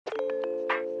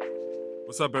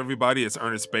What's up, everybody? It's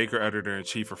Ernest Baker,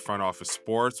 editor-in-chief of Front Office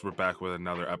Sports. We're back with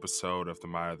another episode of the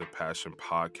My Other Passion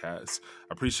podcast.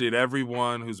 I appreciate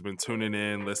everyone who's been tuning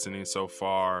in, listening so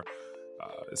far.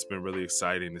 It's been really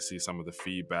exciting to see some of the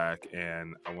feedback,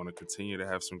 and I want to continue to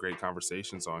have some great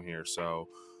conversations on here. So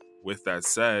with that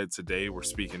said, today we're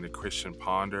speaking to Christian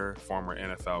Ponder, former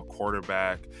NFL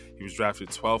quarterback. He was drafted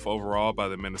 12th overall by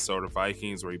the Minnesota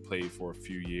Vikings, where he played for a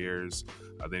few years.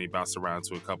 Then he bounced around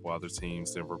to a couple other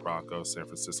teams, Denver Broncos, San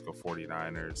Francisco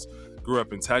 49ers. Grew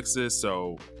up in Texas,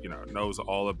 so knows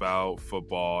all about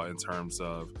football in terms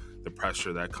of the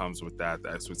pressure that comes with that, the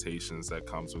expectations that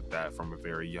comes with that from a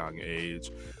very young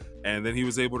age. And then he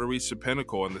was able to reach the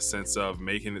pinnacle in the sense of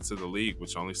making it to the league,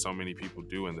 which only so many people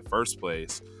do in the first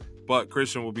place. But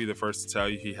Christian will be the first to tell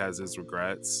you he has his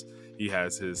regrets. He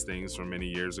has his things from many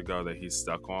years ago that he's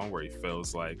stuck on, where he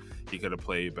feels like he could have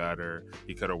played better,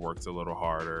 he could have worked a little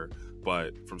harder.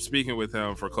 But from speaking with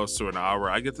him for close to an hour,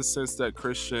 I get the sense that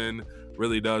Christian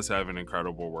really does have an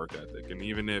incredible work ethic. And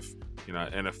even if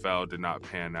NFL did not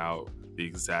pan out the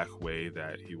exact way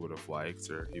that he would have liked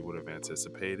or he would have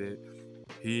anticipated,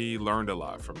 he learned a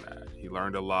lot from that. He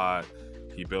learned a lot.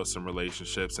 He built some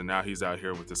relationships, and now he's out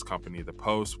here with this company, The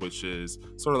Post, which is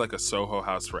sort of like a Soho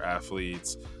house for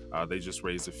athletes. They just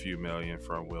raised a few million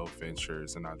from Will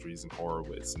Ventures and Andreessen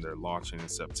Horowitz, and they're launching in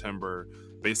September.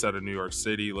 Based out of New York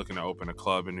City, looking to open a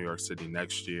club in New York City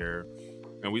next year.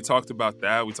 And we talked about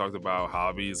that. We talked about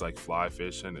hobbies like fly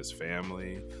fishing, his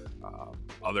family,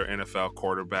 other NFL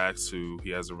quarterbacks who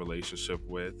he has a relationship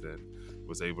with and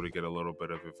was able to get a little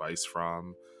bit of advice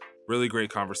from. Really great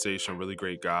conversation, really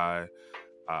great guy.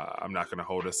 I'm not going to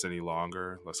hold us any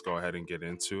longer. Let's go ahead and get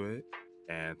into it.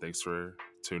 And thanks for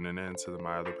tuning in to the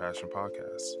My Other Passion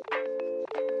podcast.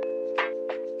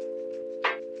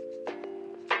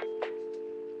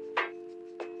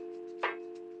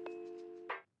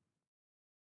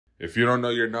 If you don't know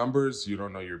your numbers, you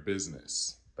don't know your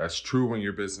business. That's true when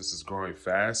your business is growing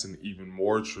fast, and even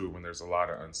more true when there's a lot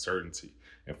of uncertainty.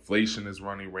 Inflation is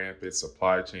running rampant,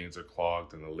 supply chains are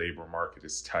clogged, and the labor market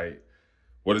is tight.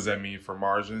 What does that mean for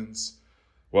margins?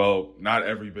 Well, not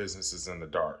every business is in the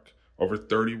dark. Over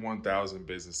 31,000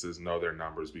 businesses know their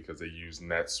numbers because they use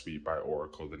Netsuite by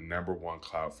Oracle, the #1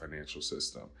 cloud financial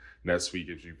system. Netsuite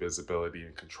gives you visibility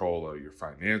and control of your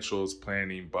financials,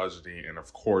 planning, budgeting, and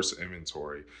of course,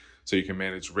 inventory. So you can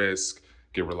manage risk,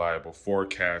 get reliable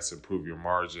forecasts, improve your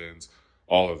margins,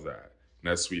 all of that.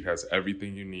 NetSuite has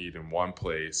everything you need in one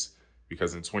place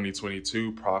because in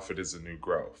 2022, profit is the new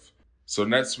growth. So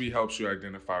NetSuite helps you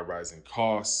identify rising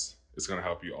costs. It's going to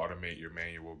help you automate your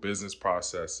manual business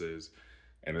processes.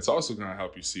 And it's also going to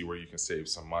help you see where you can save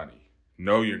some money.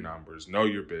 Know your numbers, know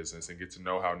your business, and get to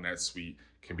know how NetSuite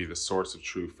can be the source of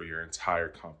truth for your entire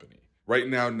company. Right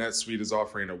now, NetSuite is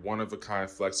offering a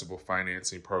one-of-a-kind flexible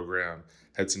financing program.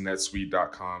 Head to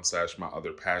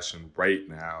netsuite.com/myotherpassion right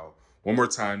now. One more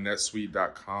time,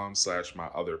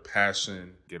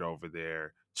 netsuite.com/myotherpassion. Get over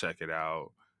there, check it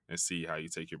out, and see how you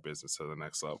take your business to the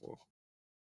next level.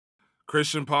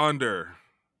 Christian Ponder,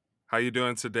 how you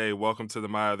doing today? Welcome to the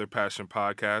My Other Passion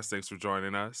podcast. Thanks for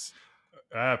joining us.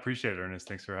 I appreciate it, Ernest.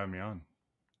 Thanks for having me on.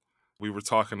 We were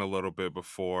talking a little bit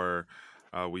before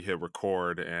we hit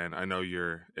record, and I know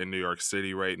you're in New York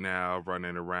City right now,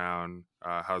 running around.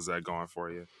 How's that going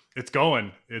for you? It's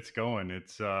going.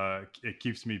 It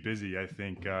keeps me busy. I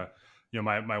think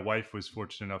my wife was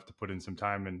fortunate enough to put in some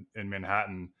time in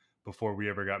Manhattan before we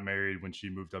ever got married. When she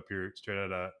moved up here straight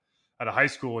out of high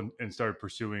school and started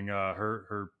pursuing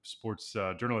her sports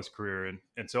journalist career,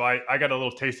 and so I got a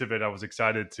little taste of it. I was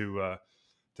excited to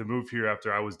move here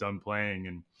after I was done playing,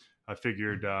 and I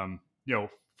figured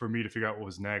for me to figure out what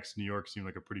was next, New York seemed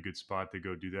like a pretty good spot to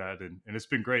go do that, and it's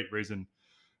been great raising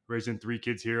 3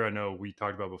 kids here. I know we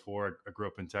talked about before. I grew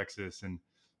up in Texas, and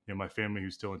my family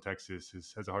who's still in Texas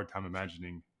has a hard time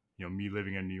imagining me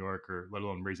living in New York or let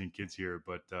alone raising kids here.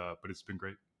 But it's been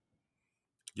great.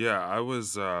 Yeah, I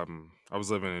was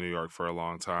living in New York for a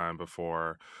long time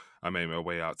before I made my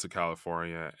way out to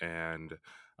California, and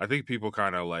I think people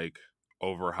kind of like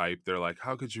overhyped. They're like,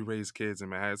 "How could you raise kids in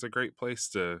Manhattan? It's a great place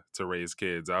to raise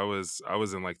kids." I was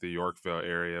in like the Yorkville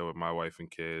area with my wife and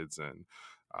kids, and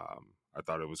I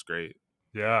thought it was great.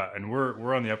 Yeah, and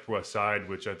we're on the Upper West Side,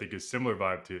 which I think is similar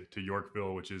vibe to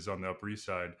Yorkville, which is on the Upper East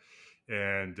Side,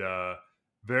 and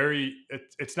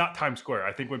it's not Times Square.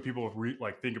 I think when people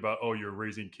think about, you're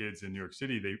raising kids in New York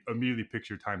City, they immediately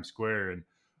picture Times Square, and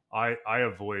I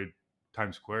avoid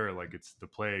Times Square like it's the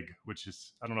plague, which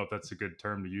is, I don't know if that's a good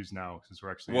term to use now since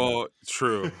we're actually in a Well,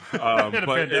 true. in a But it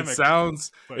pandemic.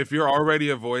 sounds, But if you're already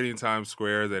avoiding Times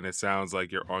Square, then it sounds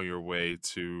like you're on your way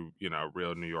to,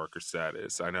 real New Yorker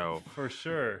status. for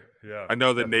sure, yeah, I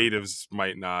know the definitely. natives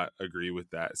might not agree with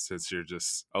that since you're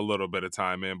just a little bit of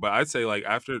time in, but I'd say like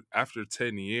after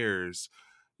 10 years,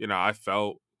 I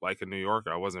felt like a New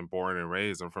Yorker. I wasn't born and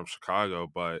raised. I'm from Chicago,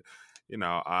 but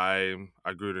I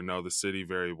grew to know the city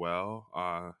very well.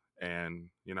 And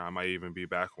I might even be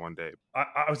back one day.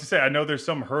 I was to say, I know there's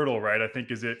some hurdle, right? I think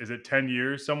is it 10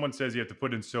 years? Someone says you have to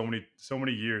put in so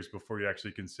many years before you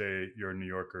actually can say you're a New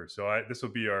Yorker. So this will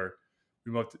be our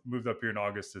we moved up here in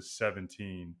August to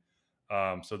 17.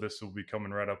 So this will be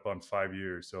coming right up on 5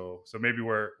 years. So maybe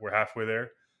we're halfway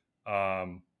there.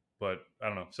 Um, but I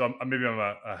don't know. So maybe I'm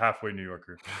a halfway New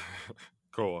Yorker.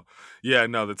 Cool. Yeah,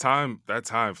 no, that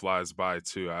time flies by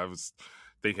too. I was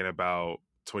thinking about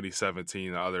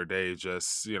 2017 the other day.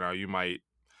 Just you might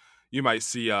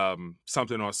see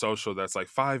something on social that's like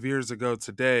 5 years ago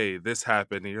today this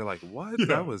happened, and you're like, what, that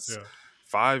Yeah, was yeah.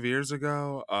 5 years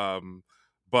ago.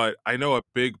 But I know a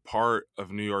big part of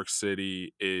New York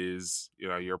City is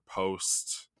your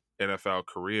post NFL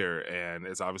career, and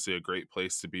it's obviously a great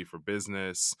place to be for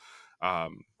business. I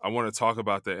want to talk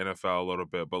about the NFL a little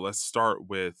bit, but let's start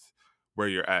with where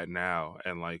you're at now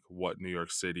and like what New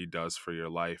York City does for your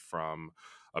life from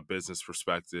a business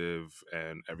perspective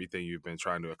and everything you've been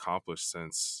trying to accomplish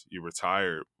since you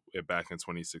retired back in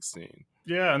 2016.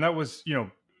 Yeah, and that was,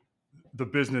 the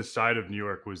business side of New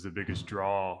York was the biggest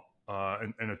draw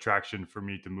and attraction for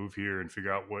me to move here and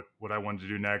figure out what I wanted to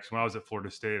do next. When I was at Florida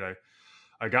State,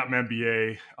 I got my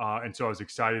MBA, and so I was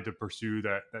excited to pursue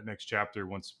that next chapter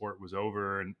once sport was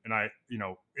over. And I,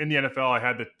 in the NFL, I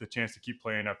had the chance to keep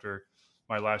playing after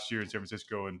my last year in San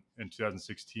Francisco in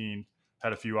 2016.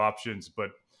 Had a few options,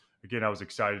 but again, I was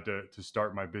excited to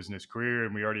start my business career,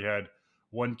 and we already had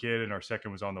one kid, and our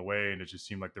second was on the way, and it just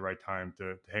seemed like the right time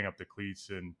to hang up the cleats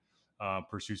and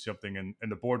pursue something in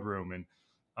the boardroom.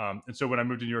 And so when I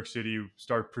moved to New York City,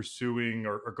 started pursuing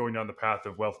or going down the path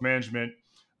of wealth management,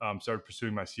 started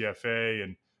pursuing my CFA,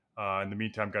 and in the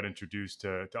meantime, got introduced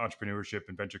to entrepreneurship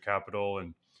and venture capital.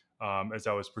 And as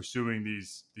I was pursuing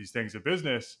these things of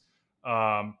business,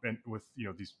 and with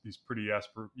these pretty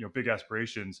big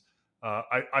aspirations,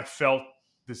 I felt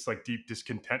this like deep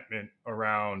discontentment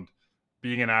around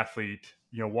being an athlete.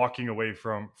 Walking away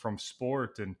from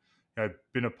sport, and I've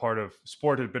been a part of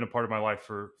sport had been a part of my life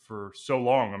for so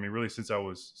long. I mean, really since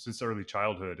early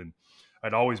childhood, and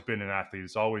I'd always been an athlete.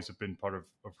 It's always been part of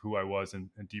who I was, and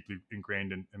deeply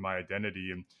ingrained in my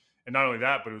identity. And not only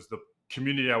that, but it was the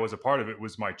community I was a part of. It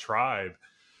was my tribe.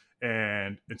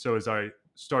 And so as I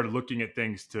started looking at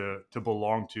things to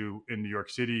belong to in New York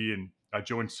City, and I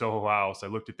joined Soho House, I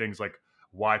looked at things like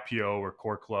YPO or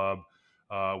Core Club,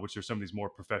 which are some of these more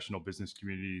professional business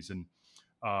communities. And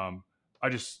I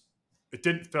just it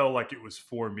didn't feel like it was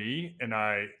for me, and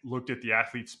I looked at the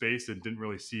athlete space and didn't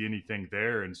really see anything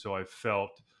there. And so I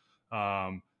felt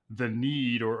the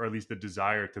need, or at least the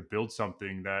desire, to build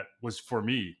something that was for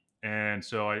me. And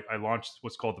so I launched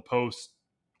what's called the Post,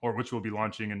 or which we'll be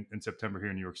launching in September here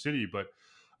in New York City. But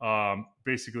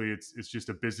basically, it's just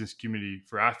a business community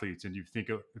for athletes. And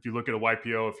if you look at a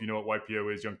YPO, if you know what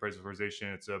YPO is, Young Players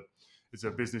Organization, it's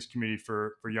a business community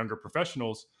for younger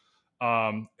professionals.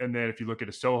 And then if you look at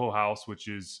a Soho House, which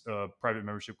is a private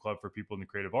membership club for people in the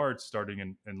creative arts, starting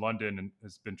in London, and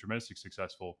has been tremendously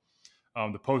successful.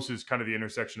 The Post is kind of the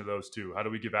intersection of those two. How do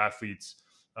we give athletes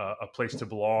a place to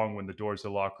belong when the doors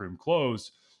of the locker room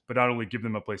close? But not only give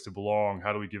them a place to belong,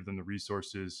 how do we give them the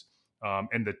resources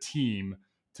and the team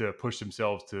to push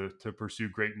themselves to pursue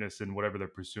greatness in whatever they're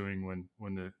pursuing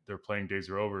when their playing days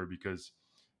are over? Because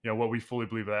what we fully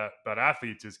believe about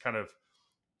athletes is kind of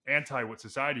anti what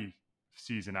society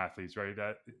sees in athletes, right?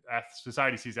 That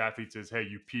society sees athletes as, hey,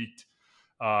 you peaked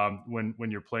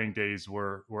when your playing days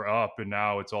were up, and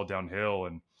now it's all downhill.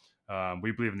 And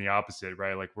we believe in the opposite,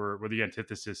 right? Like we're the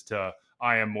antithesis to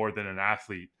I am more than an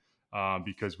athlete,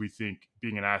 because we think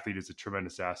being an athlete is a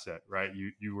tremendous asset, right?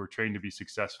 You were trained to be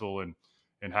successful,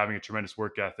 and having a tremendous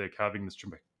work ethic, having this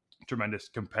tremendous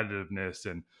competitiveness,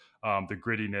 and the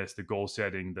grittiness, the goal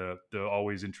setting, the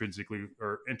always intrinsically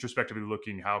or introspectively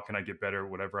looking, how can I get better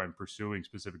at whatever I'm pursuing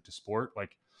specific to sport?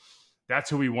 Like that's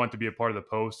who we want to be a part of the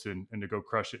Post, and to go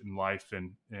crush it in life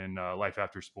and life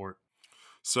after sport.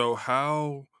 So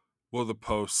how will the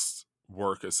posts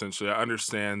work essentially? I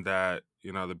understand that,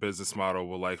 the business model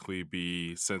will likely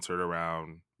be centered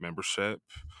around membership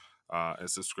and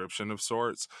subscription of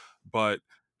sorts. But,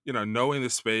 knowing the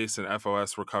space and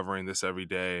FOS, we're covering this every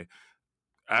day.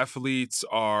 athletes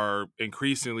are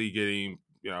increasingly getting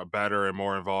better and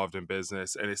more involved in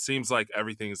business, and it seems like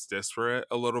everything's disparate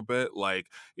a little bit. Like,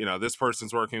 this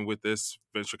person's working with this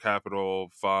venture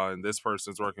capital fund, this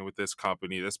person's working with this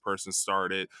company, this person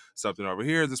started something over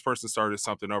here, this person started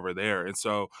something over there. And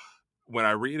so when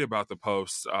I read about the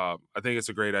posts, I think it's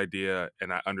a great idea,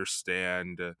 and I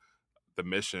understand the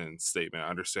mission statement. I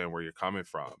understand where you're coming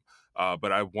from.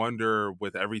 But I wonder,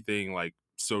 with everything like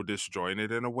so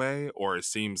disjointed in a way, or it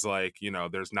seems like,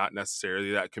 there's not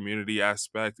necessarily that community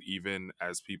aspect, even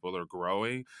as people are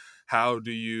growing. How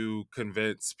do you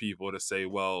convince people to say,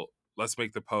 well, let's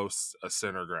make the post a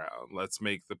center ground. Let's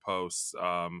make the post,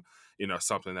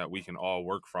 something that we can all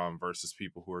work from, versus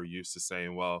people who are used to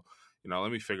saying, well,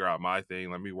 let me figure out my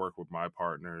thing. Let me work with my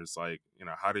partners. Like,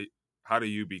 how do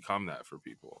you become that for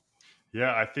people?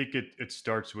 Yeah, I think it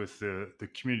starts with the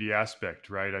community aspect,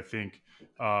 right? I think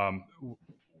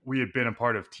we had been a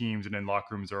part of teams and in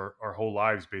locker rooms our whole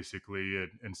lives, basically,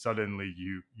 and suddenly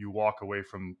you walk away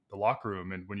from the locker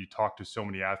room, and when you talk to so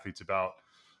many athletes about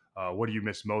what do you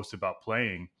miss most about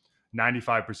playing,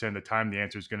 95% of the time the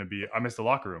answer is going to be I miss the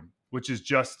locker room, which is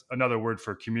just another word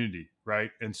for community,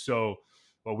 right? And so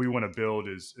what we want to build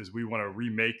is we want to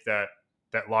remake that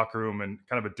locker room in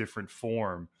kind of a different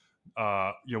form.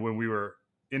 When we were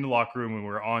in the locker room, when we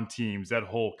were on teams, that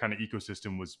whole kind of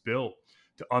ecosystem was built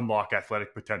to unlock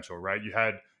athletic potential, right? You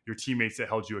had your teammates that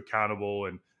held you accountable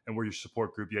and were your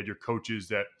support group. You had your coaches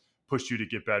that pushed you to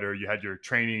get better. You had your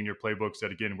training, your playbooks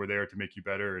that again were there to make you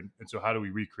better. And so how do we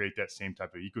recreate that same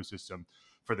type of ecosystem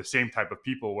for the same type of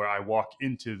people, where I walk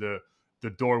into the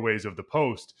doorways of the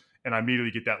post and I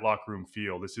immediately get that locker room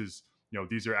feel? This is,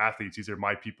 these are athletes. These are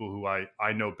my people who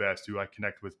I know best, who I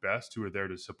connect with best, who are there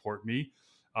to support me,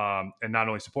 and not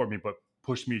only support me, but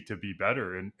push me to be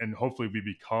better. And hopefully we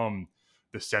become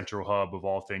the central hub of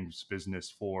all things business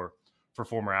for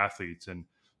former athletes. And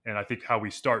I think how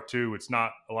we start too, it's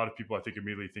not a lot of people I think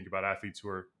immediately think about athletes who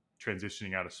are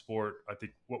transitioning out of sport. I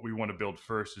think what we want to build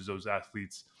first is those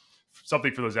athletes,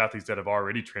 something for those athletes that have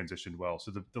already transitioned well.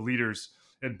 So the leaders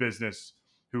in business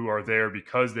who are there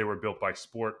because they were built by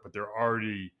sport, but they're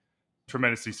already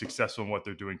tremendously successful in what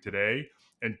they're doing today,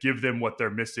 and give them what they're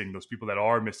missing. Those people that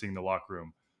are missing the locker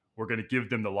room, we're going to give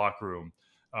them the locker room,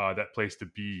 that place to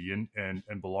be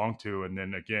and belong to, and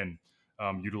then again,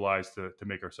 utilize to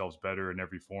make ourselves better in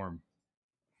every form.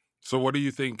 So what do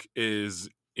you think is,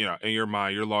 in your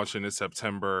mind, you're launching in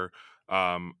September.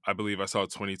 I believe I saw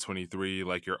 2023,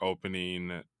 like you're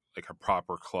opening like a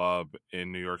proper club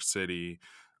in New York City.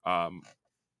 Um,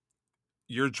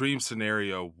 your dream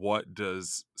scenario, what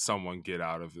does someone get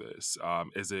out of this?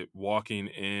 Is it walking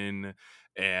in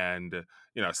and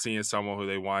seeing someone who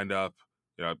they wind up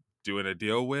you know doing a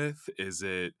deal with? Is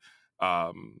it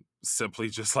simply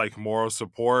just like moral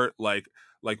support? Like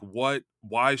what?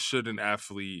 Why should an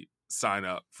athlete sign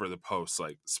up for the post?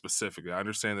 Like, specifically, I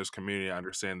understand there's community. I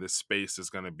understand this space is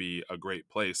going to be a great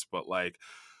place, but like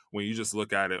when you just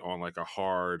look at it on like a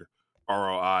hard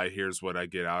ROI, here's what I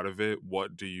get out of it.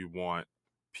 What do you want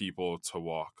people to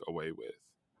walk away with?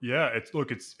 Yeah,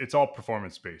 it's all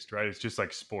performance based, right? It's just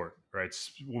like sport, right?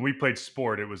 When we played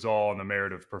sport, it was all on the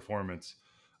merit of performance,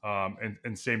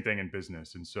 and same thing in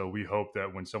business. And so we hope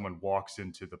that when someone walks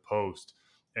into the post,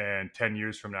 and 10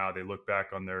 years from now they look back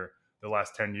on the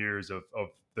last 10 years of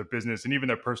their business and even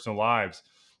their personal lives,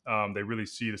 they really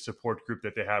see the support group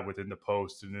that they had within the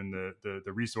post, and then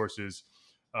the resources,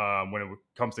 when it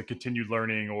comes to continued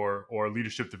learning or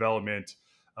leadership development,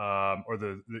 or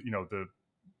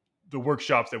the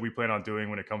workshops that we plan on doing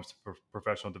when it comes to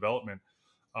professional development,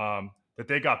 that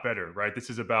they got better, right? This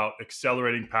is about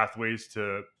accelerating pathways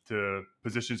to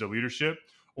positions of leadership,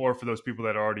 or for those people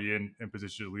that are already in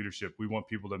positions of leadership, we want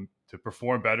people to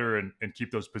perform better and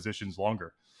keep those positions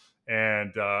longer.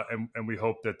 And we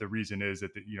hope that the reason is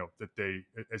that that they,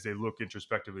 as they look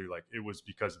introspectively, like it was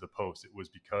because of the post. It was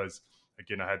because,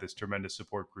 again, I had this tremendous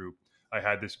support group. I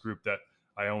had this group that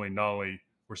I only not only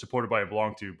were supported by and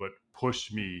belonged to, but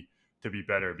pushed me to be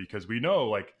better. Because we know,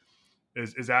 like,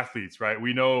 as athletes, right?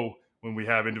 We know when we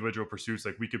have individual pursuits,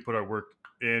 like we can put our work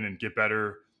in and get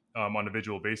better, on an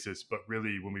individual basis. But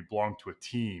really, when we belong to a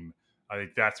team, I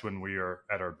think that's when we are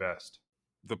at our best.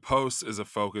 The post is a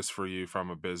focus for you from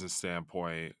a business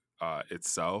standpoint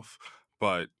itself,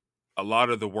 but a lot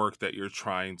of the work that you're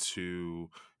trying to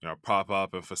prop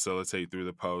up and facilitate through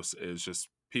the post is just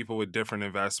people with different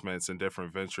investments and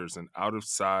different ventures. And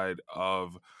outside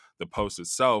of the post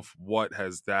itself, what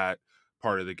has that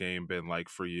part of the game been like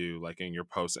for you, like in your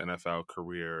post NFL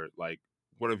career? Like,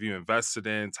 what have you invested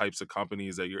in, types of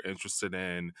companies that you're interested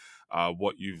in,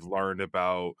 what you've learned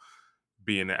about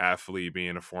being an athlete,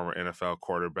 being a former NFL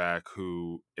quarterback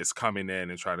who is coming in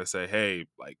and trying to say, hey,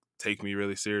 like, take me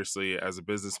really seriously as a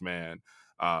businessman.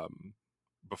 Um,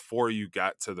 Before you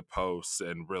got to the post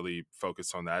and really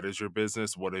focus on that as your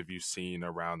business, what have you seen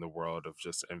around the world of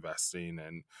just investing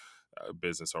and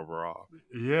business overall?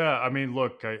 Yeah, I mean,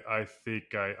 look, I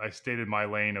think I stated my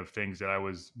lane of things that I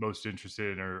was most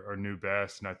interested in or knew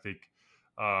best, and I think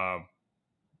um,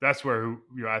 that's where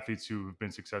athletes who have been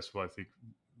successful, I think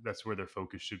that's where their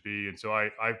focus should be. And so I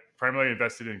primarily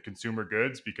invested in consumer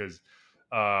goods because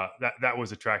that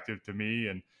was attractive to me,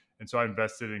 and so I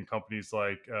invested in companies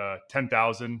like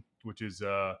 10,000, which is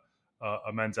a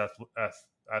men's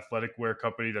athletic wear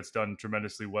company that's done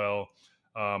tremendously well.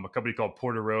 A company called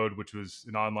Porter Road, which was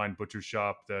an online butcher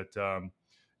shop that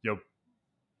you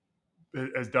know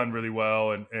has done really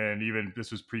well, and even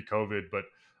this was pre-COVID, but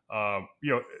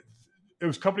it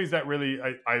was companies that really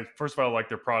I first of all like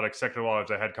their products. Second of all,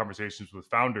 as I had conversations with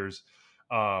founders,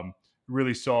 um,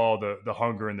 really saw the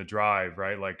hunger and the drive.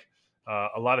 Right, like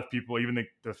a lot of people, even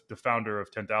the founder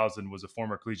of 10,000 was a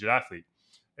former collegiate athlete,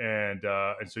 and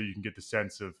so you can get the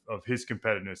sense of his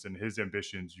competitiveness and his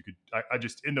ambitions. I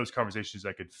just in those conversations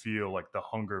I could feel like the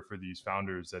hunger for these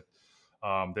founders that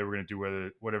they were going to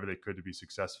do whatever they could to be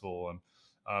successful. And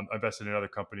I invested in another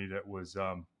company that was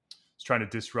trying to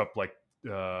disrupt like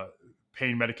uh,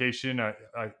 pain medication.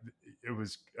 It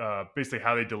was basically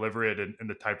how they deliver it and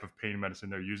the type of pain medicine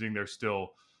they're using. They're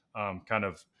still kind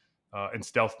of in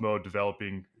stealth mode,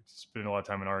 developing, spending a lot of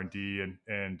time in R&D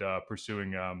and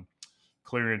pursuing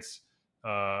clearance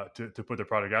to put their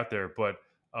product out there. But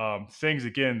things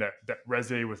again that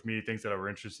resonated with me, things that I were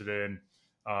interested in.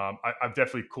 I've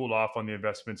definitely cooled off on the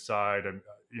investment side, and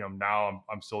now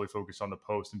I'm solely focused on the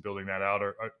post and building that out.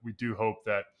 We do hope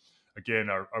that again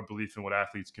our belief in what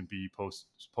athletes can be post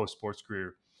sports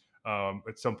career.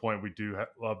 At some point, we do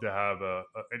love to have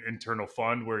an internal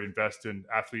fund where we invest in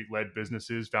athlete led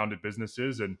businesses, founded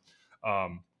businesses, and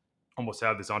um, almost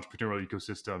have this entrepreneurial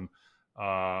ecosystem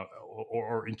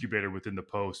or incubator within the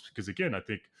post. Because again, I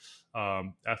think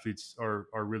athletes are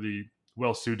really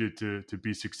well suited to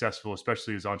be successful,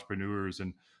 especially as entrepreneurs.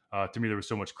 And to me, there was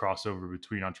so much crossover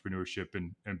between entrepreneurship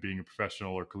and being a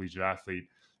professional or collegiate athlete.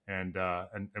 And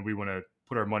we want to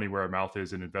put our money where our mouth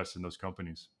is and invest in those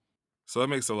companies. So that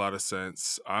makes a lot of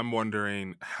sense. I'm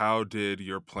wondering, how did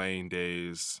your playing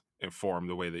days inform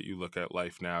the way that you look at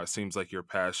life now? It seems like your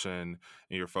passion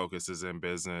and your focus is in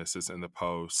business, it's in the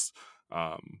post.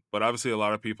 But obviously, a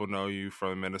lot of people know you from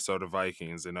the Minnesota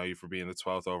Vikings. They know you for being the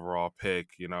 12th overall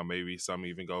pick. You know, maybe some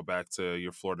even go back to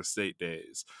your Florida State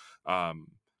days. Um,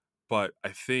 but I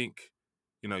think,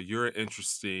 you're an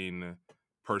interesting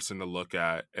person to look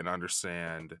at and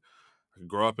understand. I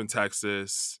grew up in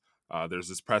Texas. There's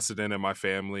this precedent in my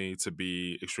family to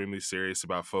be extremely serious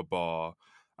about football.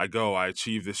 I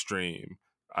achieve this dream.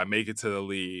 I make it to the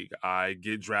league. I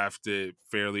get drafted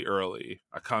fairly early.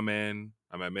 I come in,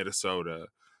 I'm at Minnesota,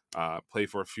 play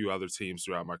for a few other teams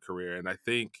throughout my career. And I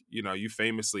think, you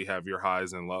famously have your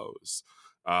highs and lows.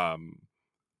 Um,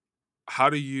 how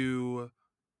do you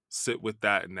sit with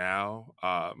that now?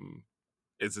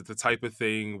 Is it the type of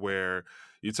thing where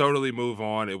you totally move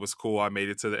on? It was cool. I made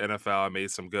it to the NFL. I made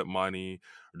some good money.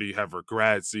 Or do you have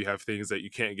regrets? Do you have things that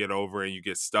you can't get over and you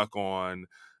get stuck on?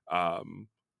 Um,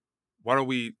 why don't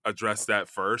we address that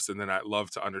first? And then I'd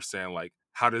love to understand, like,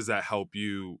 how does that help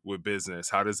you with business?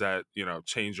 How does that,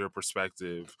 change your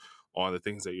perspective on the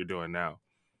things that you're doing now?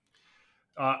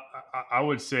 I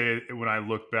would say when I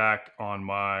look back on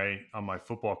my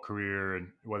football career and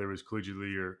whether it was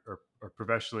collegiately or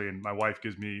professionally, and my wife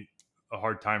gives me a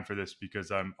hard time for this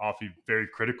because I'm often very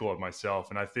critical of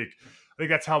myself, and I think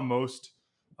that's how most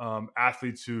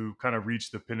athletes who kind of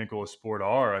reach the pinnacle of sport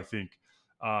are. I think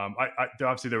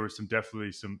obviously there were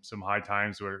definitely some high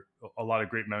times where a lot of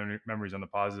great memories on the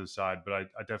positive side, but I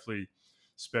definitely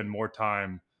spend more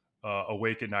time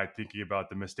awake at night thinking about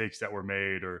the mistakes that were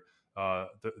made or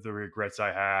the regrets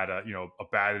I had, a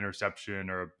bad interception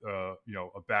or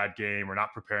a bad game or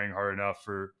not preparing hard enough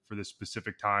for this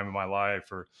specific time in my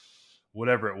life or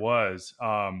whatever it was.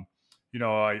 I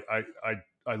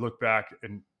look back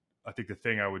and I think the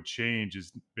thing I would change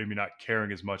is maybe not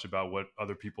caring as much about what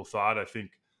other people thought. I think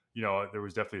there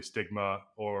was definitely a stigma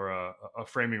or a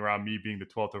framing around me being the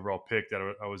 12th overall pick that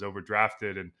I was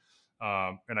overdrafted and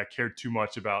I cared too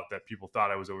much about that people thought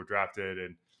I was overdrafted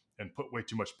and put way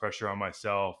too much pressure on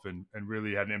myself and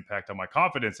really had an impact on my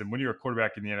confidence. And when you're a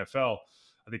quarterback in the NFL,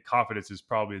 I think confidence is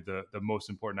probably the most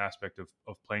important aspect of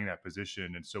playing that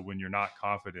position. And so when you're not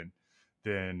confident,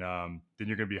 then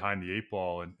you're going to be behind the eight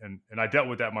ball. And I dealt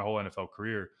with that my whole NFL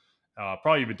career.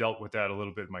 Probably even dealt with that a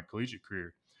little bit in my collegiate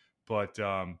career.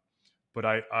 but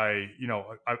I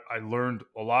learned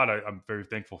a lot. I'm very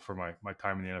thankful for my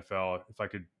time in the NFL. If I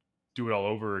could do it all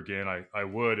over again, I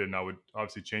would, and I would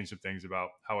obviously change some things about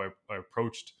how I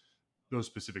approached those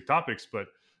specific topics.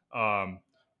 Um,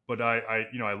 but I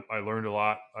learned a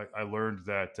lot. I learned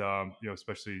that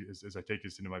especially as I take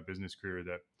this into my business career,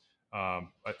 that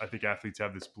I think athletes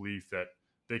have this belief that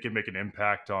they can make an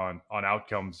impact on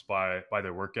outcomes by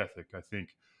their work ethic. I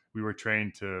think we were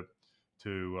trained to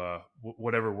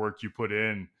whatever work you put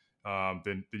in,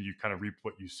 then you kind of reap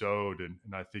what you sowed, and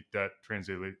I think that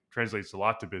translates a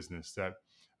lot to business. That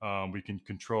we can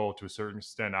control to a certain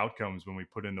extent outcomes when we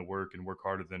put in the work and work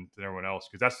harder than everyone else.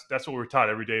 Because that's what we're taught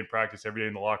every day in practice, every day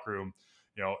in the locker room.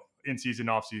 In season,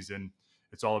 off season,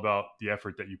 it's all about the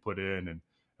effort that you put in, and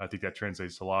I think that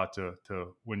translates a lot to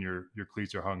when your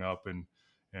cleats are hung up and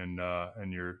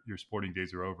your sporting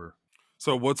days are over.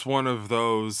 So what's one of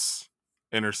those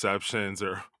interceptions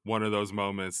or one of those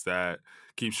moments that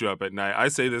keeps you up at night? I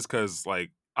say this because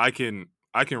like I can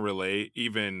relate.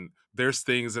 Even there's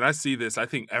things, and I see this, I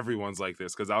think everyone's like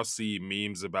this because I'll see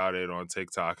memes about it on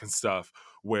TikTok and stuff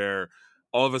where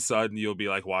all of a sudden you'll be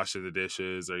like washing the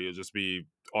dishes or you'll just be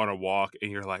on a walk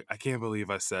and you're like, I can't believe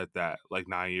I said that like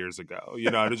 9 years ago.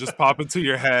 To just pop into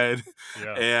your head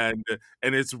Yeah. and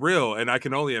and it's real. And I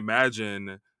can only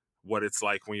imagine what it's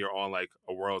like when you're on like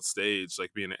a world stage,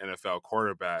 like being an NFL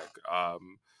quarterback.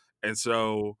 And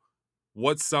so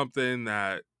what's something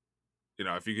that,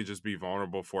 if you could just be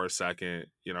vulnerable for a second,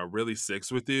 really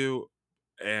sticks with you?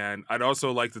 And I'd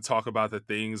also like to talk about the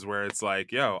things where it's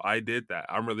like, yo, I did that.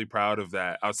 I'm really proud of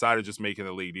that. Outside of just making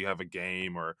the league, do you have a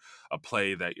game or a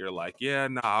play that you're like, yeah,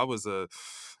 nah, I was a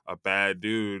bad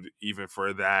dude even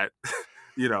for that,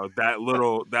 that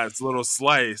little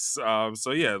slice.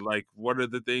 So yeah, like what are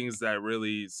the things that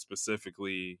really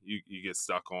specifically you get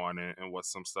stuck on, and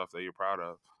what's some stuff that you're proud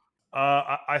of?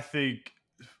 I think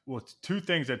well, it's two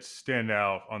things that stand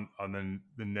out on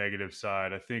the negative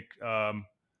side. I think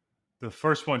the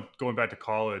first one, going back to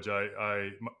college,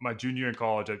 my junior year in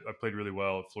college, I played really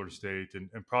well at Florida State, and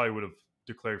probably would have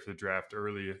declared for the draft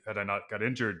early had I not got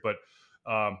injured. But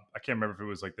I can't remember if it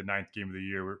was like the ninth game of the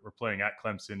year. We're playing at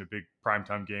Clemson, a big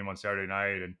primetime game on Saturday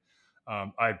night, and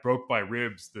I broke my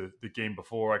ribs the game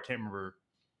before. I can't remember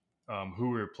who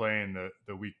we were playing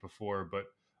the week before, but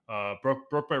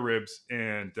broke my ribs,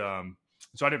 and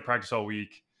so I didn't practice all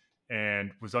week,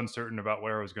 and was uncertain about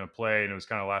where I was going to play, and it was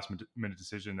kind of a last minute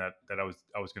decision that I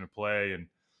was going to play, and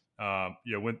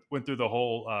went through the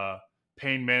whole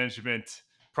pain management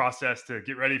process to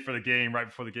get ready for the game right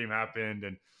before the game happened,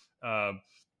 and um,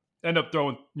 end up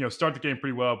throwing, start the game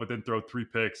pretty well, but then throw three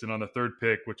picks. And on the third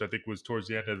pick, which I think was towards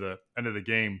the end of the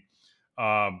game,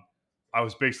 um, I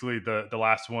was basically the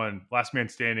last man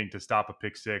standing to stop a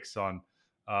pick six on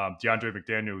DeAndre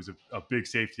McDaniel, who was a big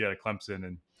safety out of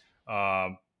Clemson,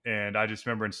 and I just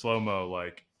remember in slow mo,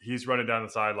 like he's running down the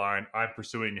sideline, I'm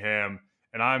pursuing him,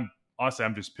 and I'm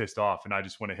just pissed off, and I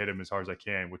just want to hit him as hard as I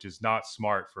can, which is not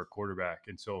smart for a quarterback.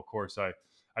 And so of course I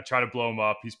try to blow him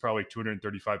up. He's probably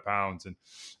 235 pounds, and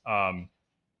um,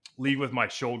 lead with my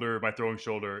shoulder, my throwing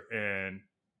shoulder, and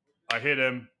I hit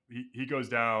him. He goes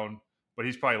down, but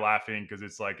he's probably laughing because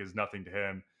it's like it's nothing to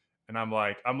him. And I'm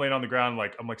laying on the ground,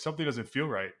 like I'm like something doesn't feel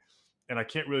right, and I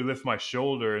can't really lift my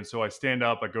shoulder. And so I stand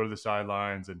up, I go to the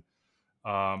sidelines, and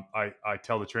I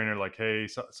tell the trainer like, hey,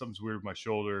 something's weird with my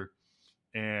shoulder.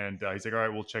 And he's like, all right,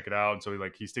 we'll check it out. And so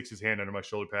he sticks his hand under my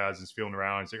shoulder pads and is feeling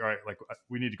around. He's like, all right, like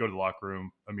we need to go to the locker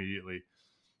room immediately.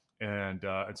 And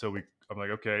so I'm like,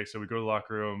 okay. So we go to the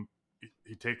locker room.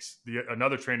 He takes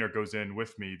another trainer goes in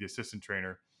with me, the assistant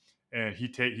trainer, and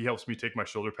he helps me take my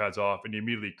shoulder pads off, and he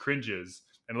immediately cringes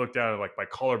and look down at like my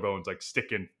collarbones like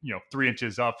sticking 3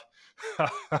 inches up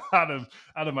out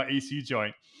of my AC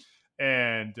joint,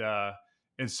 and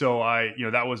so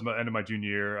that was my end of my junior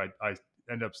year. I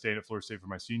ended up staying at Florida State for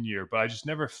my senior year, but I just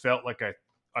never felt like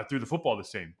I threw the football the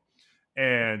same.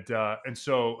 And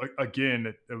so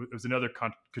again, it was another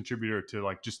contributor to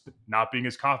like just not being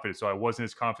as confident. So I wasn't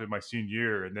as confident my senior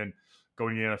year, and then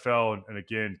going to the NFL, and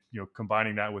again,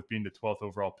 combining that with being the 12th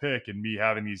overall pick, and me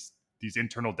having these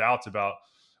internal doubts about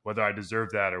whether I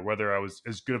deserved that or whether I was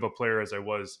as good of a player as I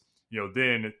was,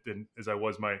 then as I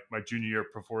was my junior year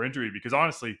before injury. Because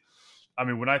honestly, I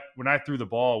mean, when I threw the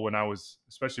ball when I was,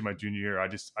 especially my junior year, I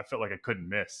felt like I couldn't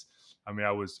miss. I mean,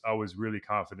 I was really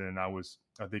confident, and I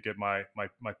think at my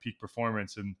peak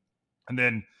performance, and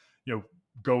then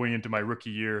going into my rookie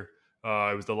year,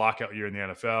 it was the lockout year in the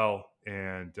NFL,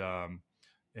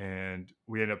 and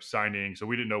we ended up signing. So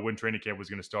we didn't know when training camp was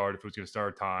going to start, if it was going to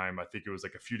start time. I think it was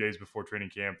like a few days before training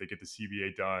camp they get the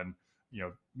CBA done.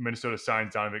 Minnesota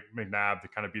signed Donovan McNabb to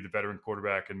kind of be the veteran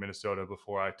quarterback in Minnesota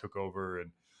before I took over,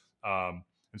 um,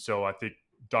 and so I think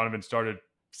Donovan started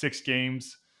 6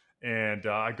 games, and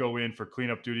I go in for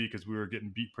cleanup duty because we were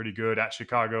getting beat pretty good at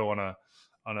Chicago on a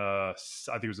I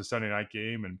think it was a Sunday night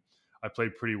game, and I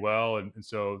played pretty well, and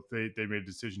so they made a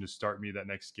decision to start me that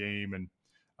next game, and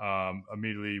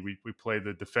immediately we played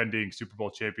the defending Super Bowl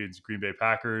champions Green Bay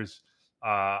Packers.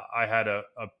 I had a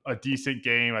decent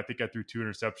game. I think I threw 2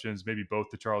 interceptions, maybe both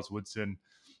to Charles Woodson,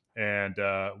 and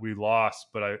we lost.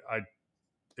 But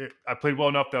I played well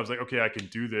enough that I was like, okay, I can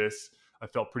do this. I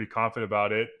felt pretty confident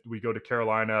about it. We go to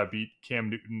Carolina. I beat Cam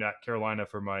Newton at Carolina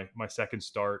for my second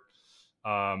start.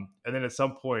 And then at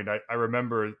some point, I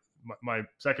remember my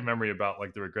second memory about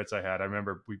like the regrets I had. I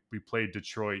remember we played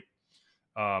Detroit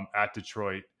at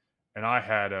Detroit, and I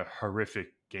had a horrific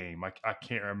game. I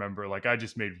can't remember. Like I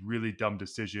just made really dumb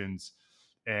decisions,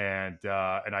 and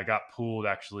I got pulled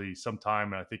actually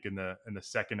sometime. I think in the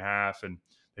second half, and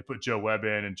they put Joe Webb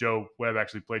in, and Joe Webb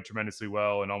actually played tremendously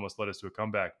well and almost led us to a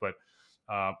comeback. But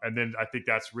and then I think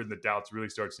that's when the doubts really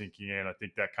start sinking in. I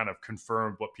think that kind of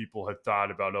confirmed what people had thought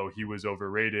about. Oh, he was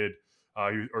overrated,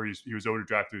 he was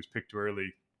overdrafted. He was picked too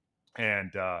early,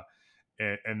 and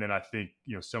and then I think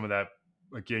some of that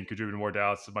again contributed more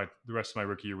doubts. The rest of my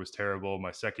rookie year was terrible.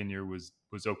 My second year was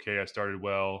okay. I started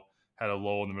well, had a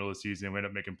lull in the middle of the season, we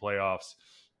ended up making playoffs.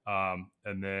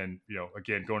 And then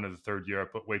again going to the third year, I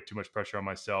put way too much pressure on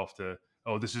myself to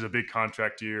this is a big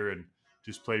contract year, and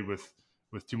just played with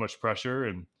too much pressure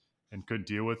and couldn't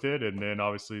deal with it. And then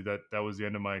obviously that was the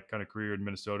end of my kind of career in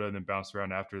Minnesota, and then bounced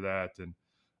around after that.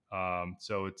 And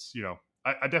so it's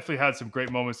I definitely had some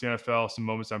great moments in the NFL, some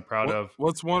moments I'm proud of.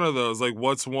 What's one of those? Like,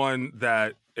 what's one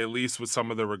that, at least with some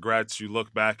of the regrets, you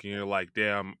look back and you're like,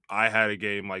 damn, I had a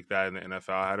game like that in the NFL.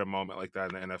 I had a moment like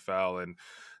that in the NFL, and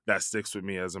that sticks with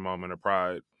me as a moment of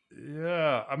pride.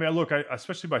 Yeah, I mean, look,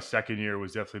 especially my second year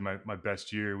was definitely my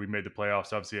best year. We made the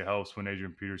playoffs. Obviously, it helps when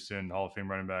Adrian Peterson, Hall of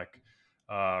Fame running back,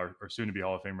 or soon to be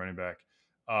Hall of Fame running back,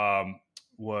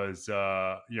 was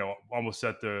almost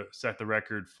set the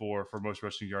record for most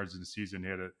rushing yards in the season. He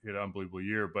had an unbelievable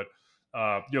year. But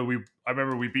I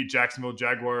remember we beat Jacksonville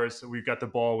Jaguars. We got the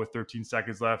ball with 13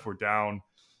 seconds left. We're down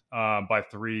by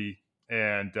 3,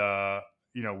 and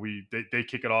they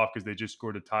kick it off because they just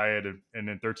scored to tie it, and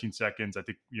in 13 seconds, I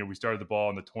think we started the ball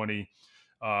on the 20.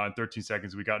 In 13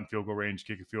 seconds, we got in field goal range,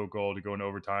 kick a field goal to go into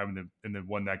overtime, and then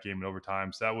won that game in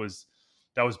overtime. So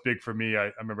that was big for me.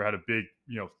 I remember I had a big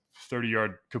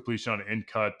 30-yard completion on an end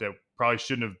cut that probably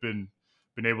shouldn't have been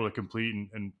able to complete,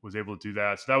 and was able to do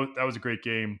that. So that was a great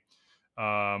game.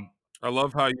 Um, I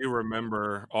love how you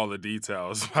remember all the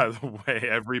details, by the way,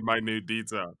 every minute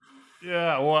detail.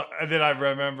 yeah, well, and then I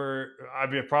remember, I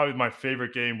mean, probably my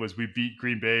favorite game was we beat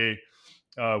Green Bay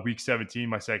week 17,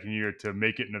 my second year, to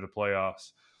make it into the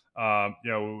playoffs.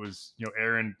 It was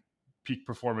Aaron, peak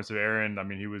performance of Aaron. I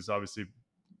mean, he was obviously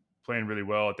playing really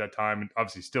well at that time, and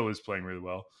obviously still is playing really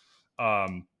well.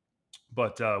 Um,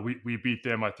 but we beat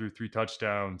them. I threw 3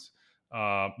 touchdowns.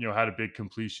 Had a big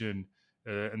completion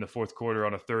in the fourth quarter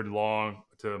on a third and long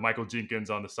to Michael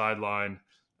Jenkins on the sideline.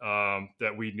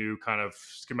 That we knew kind of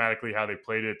schematically how they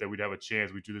played it, that we'd have a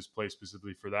chance. We drew this play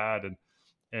specifically for that, and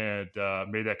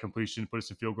made that completion, put us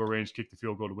in field goal range, kicked the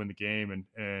field goal to win the game,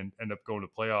 and end up going to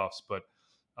playoffs. But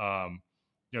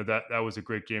that was a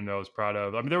great game that I was proud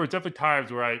of. I mean, there were definitely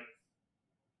times where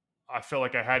I felt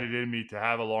like I had it in me to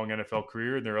have a long NFL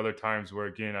career. And there are other times where,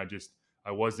 again,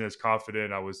 I wasn't as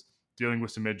confident. I was dealing with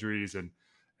some injuries, and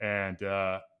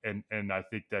I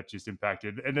think that just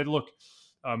impacted. And then look,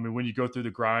 I mean, when you go through the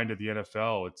grind of the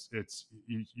NFL, it's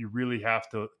you really have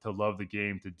to love the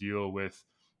game to deal with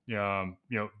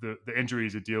the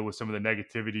injuries, to deal with some of the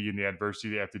negativity and the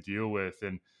adversity they have to deal with.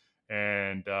 And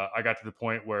I got to the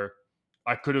point where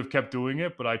I could have kept doing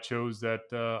it, but I chose that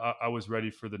I was ready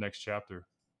for the next chapter.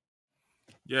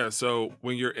 Yeah, so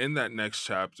when you're in that next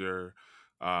chapter,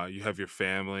 you have your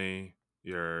family,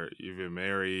 you've been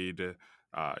married,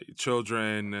 your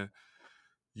children,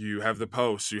 you have the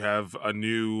post, you have a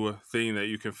new thing that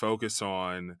you can focus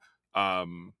on.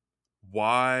 Um,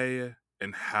 why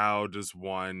and how does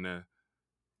one,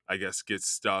 I guess, get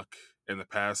stuck in the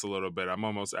past a little bit? I'm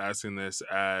almost asking this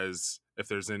as if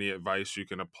there's any advice you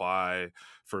can apply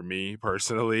for me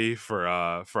personally, for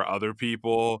other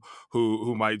people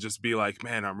who might just be like,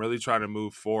 man, I'm really trying to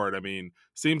move forward. I mean,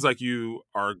 seems like you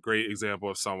are a great example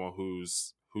of someone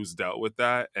who's dealt with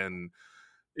that. And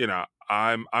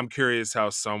I'm curious how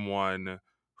someone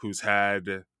who's had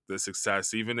the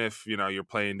success, even if your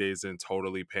playing days didn't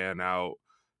totally pan out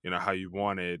how you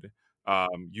wanted,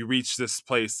 You reach this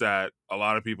place that a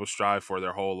lot of people strive for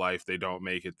their whole life. They don't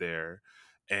make it there.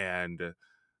 And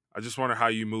I just wonder how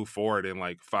you move forward and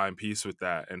like find peace with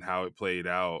that and how it played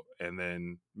out and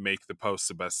then make the post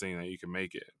the best thing that you can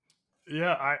make it.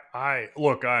 Yeah, I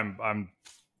look. I'm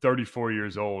 34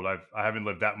 years old. I haven't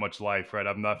lived that much life, right?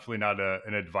 I'm definitely not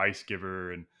an advice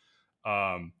giver,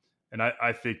 um, and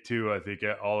I think too. I think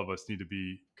all of us need to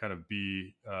be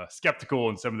skeptical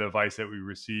in some of the advice that we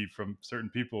receive from certain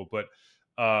people. But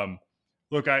um,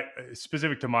 look, I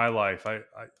specific to my life,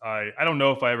 I don't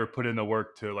know if I ever put in the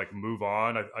work to like move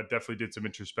on. I definitely did some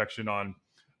introspection on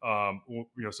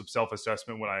some self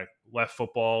assessment when I left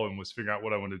football and was figuring out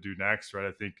what I wanted to do next. Right,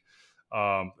 I think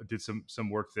I did some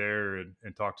work there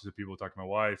and talked to some people, talked to my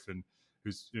wife, and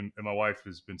my wife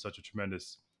has been such a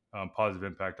tremendous positive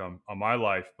impact on my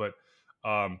life. But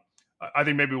I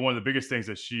think maybe one of the biggest things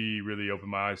that she really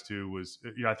opened my eyes to was,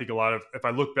 I think a lot of, if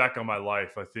I look back on my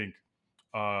life, I think,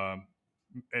 um,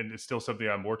 and it's still something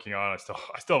I'm working on. I still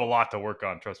have a lot to work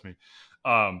on. Trust me.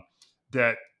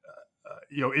 That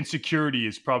insecurity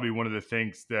is probably one of the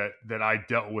things that I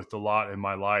dealt with a lot in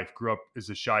my life. Grew up as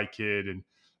a shy kid, and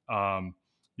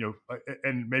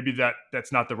and maybe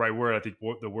that's not the right word. I think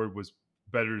what the word was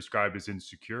better described as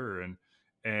insecure,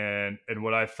 and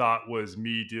what I thought was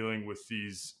me dealing with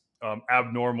these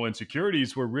abnormal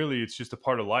insecurities were really it's just a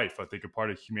part of life. I think a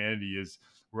part of humanity is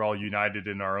we're all united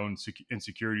in our own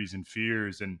insecurities and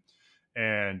fears,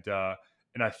 and uh,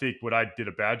 and I think what I did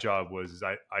a bad job was is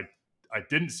I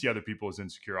didn't see other people as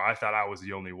insecure. I thought I was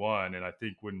the only one. And I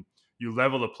think when you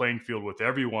level the playing field with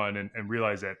everyone and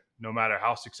realize that no matter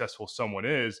how successful someone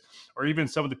is, or even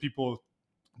some of the people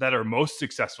that are most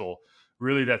successful,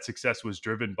 really that success was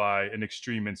driven by an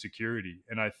extreme insecurity.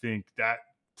 And I think that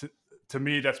to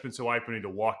me, that's been so eye-opening to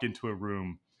walk into a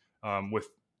room with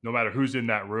no matter who's in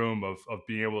that room of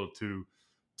being able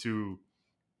to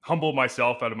humble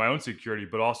myself out of my own security,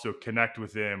 but also connect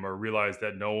with them or realize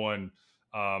that no one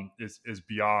is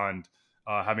beyond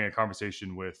having a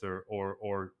conversation with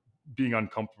or being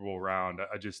uncomfortable around.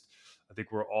 I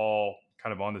think we're all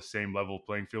kind of on the same level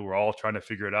playing field. We're all trying to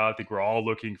figure it out. I think we're all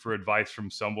looking for advice from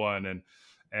someone,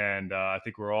 and I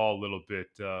think we're all a little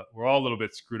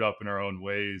bit screwed up in our own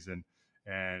ways, and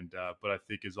but I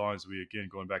think as long as we, again,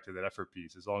 going back to that effort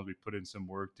piece, as long as we put in some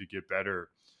work to get better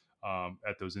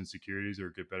at those insecurities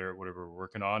or get better at whatever we're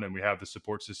working on, and we have the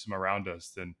support system around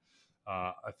us, then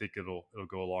I think it'll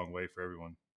go a long way for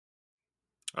everyone.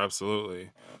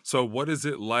 Absolutely. So, what is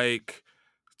it like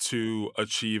to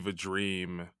achieve a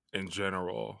dream in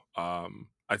general?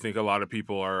 I think a lot of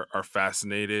people are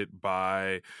fascinated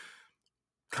by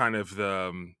kind of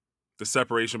the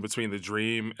separation between the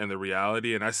dream and the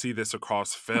reality, and I see this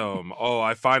across film. Oh,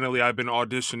 I've been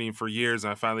auditioning for years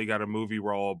and I finally got a movie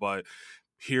role, but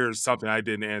here's something I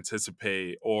didn't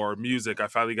anticipate. Or music, I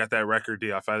finally got that record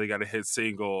deal, I finally got a hit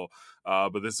single,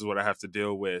 but this is what I have to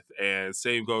deal with. And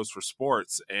same goes for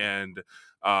sports. And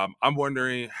I'm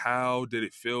wondering, how did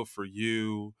it feel for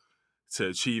you to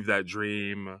achieve that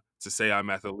dream, to say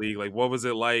I'm at the league? Like, what was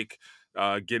it like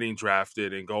getting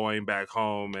drafted and going back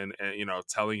home and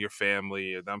telling your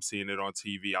family, and I'm seeing it on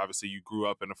TV. Obviously, you grew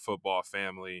up in a football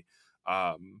family.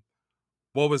 Um,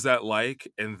 what was that like?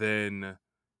 And then,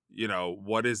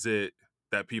 what is it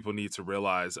that people need to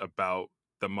realize about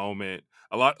the moment?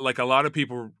 A lot of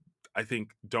people, I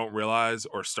think, don't realize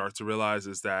or start to realize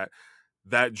is that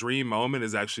that dream moment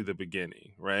is actually the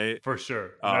beginning, right? For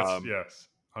sure, and that's Um, yes,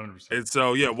 100%. and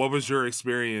so, yeah, what was your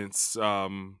experience,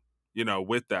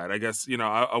 with that? I guess,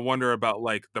 I wonder about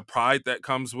like the pride that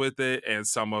comes with it and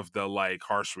some of the like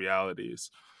harsh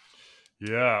realities.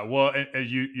 Yeah, well, and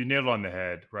you nailed it on the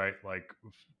head, right? Like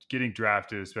getting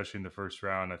drafted, especially in the first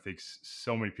round. I think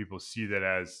so many people see that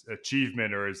as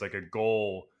achievement or as like a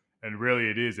goal, and really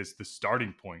it is. It's the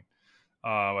starting point.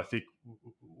 I think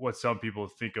what some people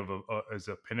think of as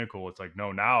a pinnacle, it's like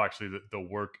no, now actually the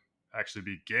work actually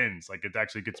begins. Like it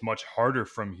actually gets much harder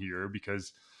from here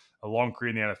because a long career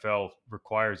in the NFL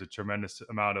requires a tremendous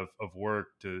amount of work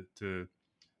to you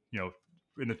know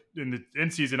in the in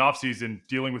season, off season,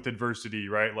 dealing with adversity,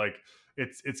 right? Like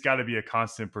it's got to be a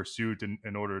constant pursuit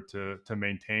in order to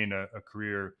maintain a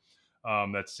career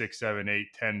that's 6, 7, 8,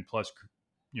 10 plus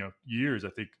years. I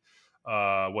think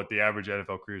what the average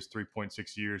NFL career is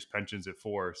 3.6 years, pensions at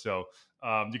 4. So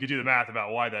you could do the math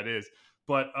about why that is.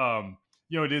 But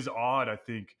it is odd, I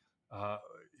think,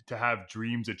 to have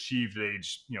dreams achieved at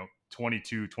age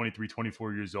 22, 23,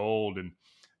 24 years old, and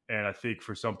I think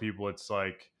for some people it's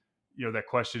like that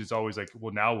question is always like,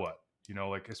 well, now what?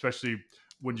 Like especially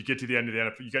when you get to the end of the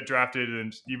NFL, you get drafted,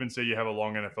 and even say you have a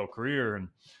long NFL career,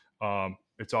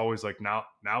 it's always like, now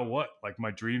what? Like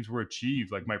my dreams were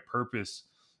achieved, like my purpose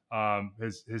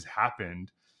has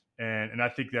happened. And I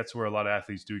think that's where a lot of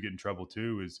athletes do get in trouble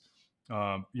too. Is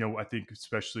I think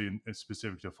especially in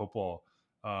specific to football.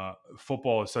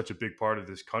 Football is such a big part of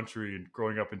this country, and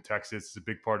growing up in Texas is a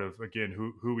big part of, again,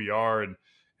 who we are, and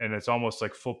it's almost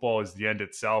like football is the end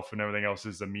itself, and everything else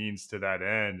is the means to that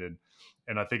end.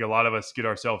 And I think a lot of us get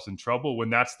ourselves in trouble when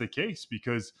that's the case,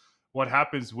 because what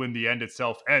happens when the end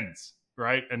itself ends,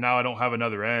 right? And now I don't have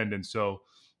another end, and so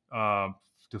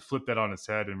to flip that on its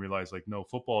head and realize, like, no,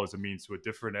 football is a means to a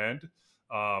different end.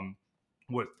 Um,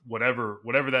 whatever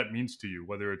that means to you,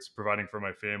 whether it's providing for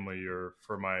my family or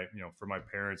for my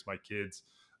parents, my kids,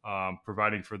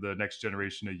 providing for the next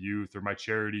generation of youth, or my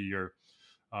charity, or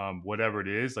whatever it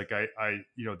is. Like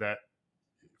that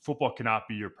football cannot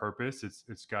be your purpose.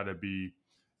 It's got to be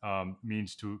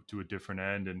means to a different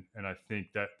end, and I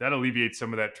think that alleviates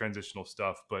some of that transitional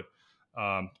stuff. But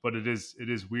it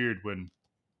is weird when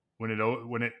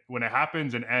it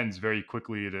happens and ends very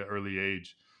quickly at an early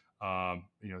age.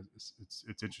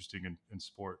 It's interesting in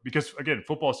sport, because again,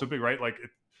 football is so big, right? Like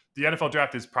the NFL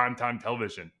draft is primetime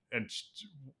television, and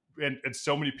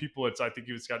so many people. I think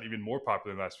it's gotten even more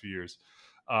popular in the last few years.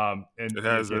 It And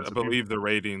has, again, I so people, believe the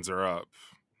ratings are up.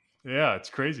 yeah, it's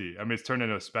crazy. I mean, it's turned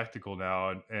into a spectacle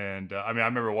now, and I mean, I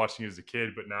remember watching it as a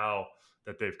kid, but now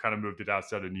that they've kind of moved it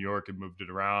outside of New York and moved it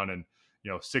around, and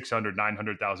 600,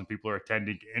 900,000 people are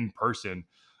attending in person.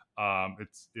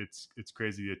 It's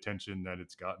crazy the attention that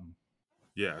it's gotten.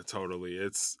 Yeah, totally.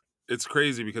 It's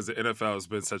crazy because the NFL has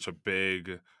been such a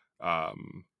big,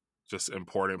 um, just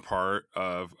important part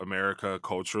of America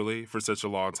culturally for such a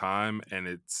long time, and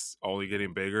it's only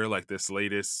getting bigger. Like this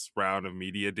latest round of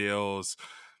media deals,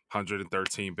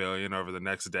 113 billion over the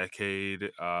next decade.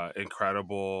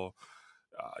 Incredible.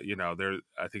 There.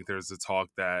 I think there's a talk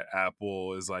that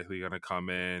Apple is likely going to come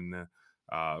in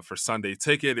for Sunday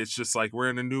Ticket. It's just like we're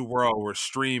in a new world. We're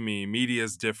streaming. Media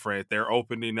is different. They're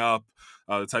opening up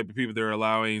the type of people they're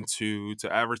allowing to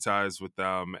advertise with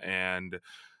them, and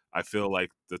I feel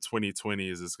like the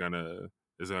 2020s is gonna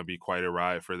be quite a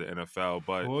ride for the NFL.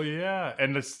 But Well, yeah,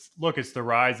 and look, it's the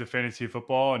rise of fantasy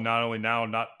football, and not only now,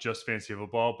 not just fantasy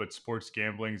football, but sports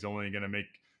gambling is only going to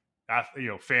make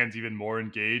fans even more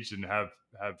engaged, and have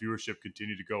viewership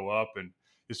continue to go up. And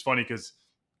it's funny because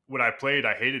when I played,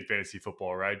 I hated fantasy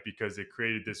football, right? Because it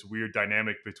created this weird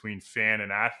dynamic between fan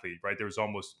and athlete, right? There was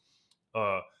almost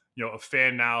uh, a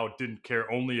fan now didn't care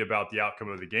only about the outcome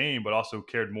of the game, but also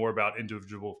cared more about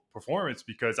individual performance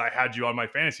because I had you on my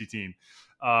fantasy team.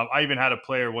 I even had a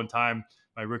player one time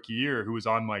my rookie year who was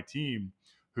on my team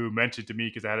who mentioned to me,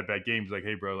 because I had a bad game, he's like,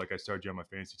 "Hey, bro, like I started you on my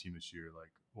fantasy team this year,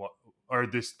 like what, or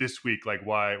this week, like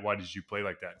why did you play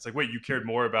like that?" It's like, wait, you cared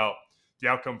more about the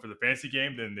outcome for the fantasy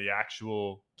game than the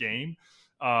actual game.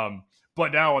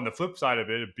 But now on the flip side of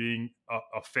it, of being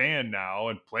a fan now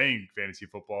and playing fantasy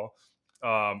football,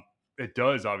 it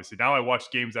does, obviously. Now I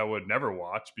watch games I would never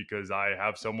watch because I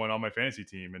have someone on my fantasy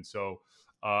team, and so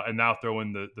and now throw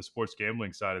in the sports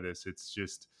gambling side of this. It's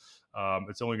just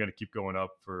it's only going to keep going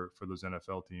up for those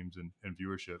NFL teams and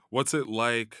viewership. what's it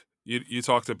like? You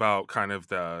talked about kind of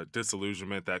the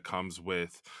disillusionment that comes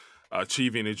with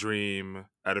achieving a dream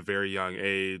at a very young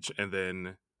age, and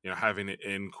then having it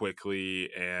end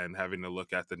quickly and having to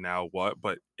look at the now what.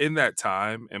 But in that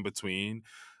time in between,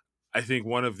 I think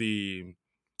one of the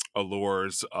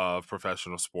allures of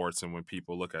professional sports, and when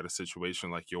people look at a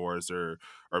situation like yours or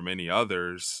many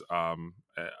others,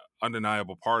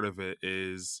 undeniable part of it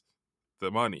is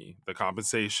the money, the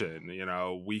compensation.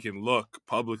 We can look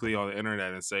publicly on the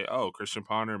internet and say, "Oh, Christian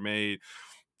Ponder made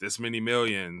this many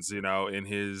millions," in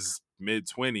his mid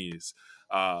 20s.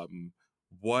 Um,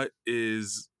 what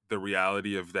is the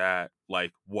reality of that?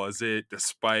 Like, was it,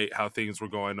 despite how things were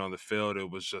going on the field, it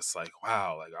was just like,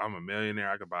 wow, like I'm a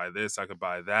millionaire, I could buy this, I could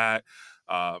buy that.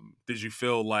 Did you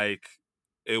feel like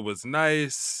it was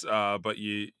nice, but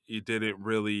you didn't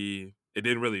really, it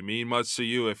didn't really mean much to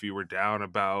you if you were down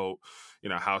about,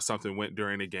 how something went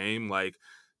during a game? Like,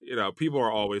 people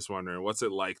are always wondering what's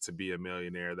it like to be a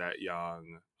millionaire that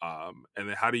young. And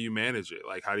then how do you manage it?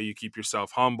 Like, how do you keep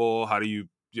yourself humble? How do you,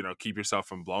 keep yourself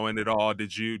from blowing it all?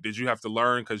 Did you have to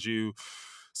learn because you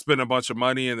spent a bunch of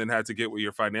money and then had to get with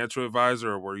your financial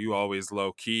advisor, or were you always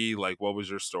low key? Like, what was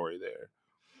your story there?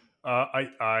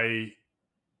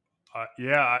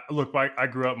 Yeah. Look, I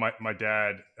grew up. My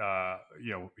dad,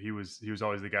 he was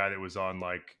always the guy that was on,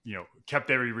 like,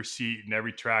 kept every receipt and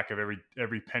every track of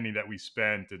every penny that we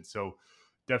spent, and so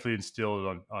definitely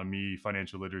instilled on me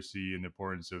financial literacy and the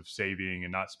importance of saving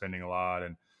and not spending a lot.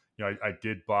 And I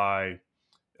did buy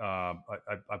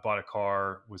I bought a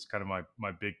car, was kind of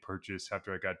my big purchase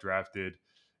after I got drafted,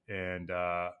 and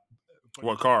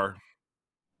What car?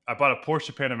 I bought a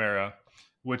Porsche Panamera,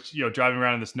 which driving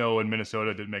around in the snow in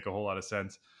Minnesota didn't make a whole lot of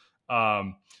sense.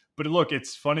 But look,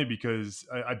 it's funny because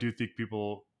I do think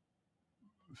people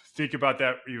think about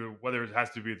that, whether it has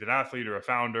to be with an athlete or a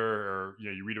founder, or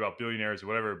you read about billionaires or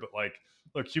whatever. But like,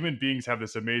 look, human beings have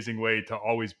this amazing way to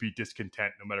always be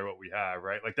discontent no matter what we have,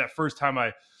 right? Like that first time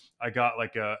I got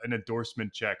like an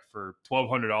endorsement check for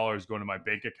 $1,200 going to my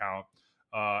bank account,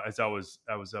 as I was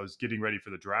getting ready for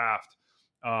the draft.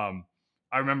 um,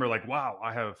 I remember like, wow,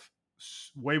 I have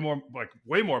way more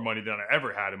money than I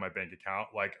ever had in my bank account.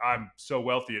 Like I'm so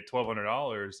wealthy at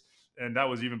 $1,200, and that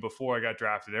was even before I got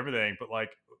drafted and everything. But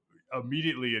like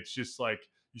immediately, it's just like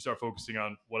you start focusing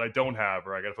on what I don't have,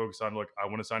 or I got to focus on, look, I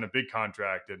want to sign a big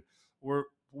contract, and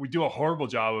we do a horrible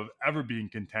job of ever being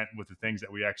content with the things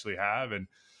that we actually have.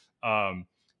 Um,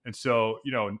 and so,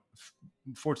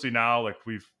 fortunately now, like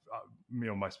we've,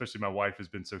 especially my wife has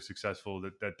been so successful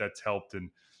that's helped, and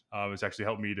it's actually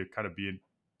helped me to kind of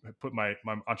put my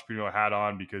entrepreneurial hat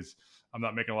on, because I'm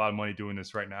not making a lot of money doing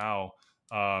this right now.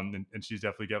 And she's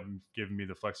definitely given me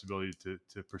the flexibility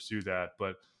to pursue that.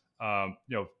 But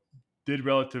did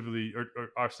relatively, or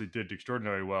obviously did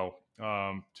extraordinarily well,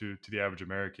 to the average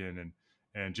American,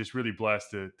 and just really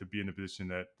blessed to be in the position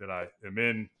that I am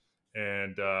in,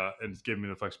 and it's given me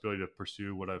the flexibility to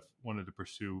pursue what I've wanted to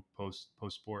pursue post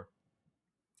sport.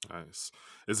 Nice.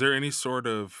 Is there any sort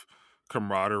of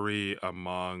camaraderie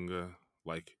among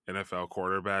like NFL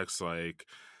quarterbacks? Like,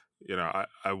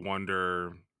 I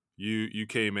wonder, you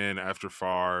came in after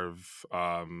Favre.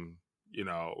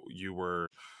 You were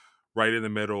right in the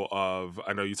middle of,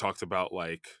 I know you talked about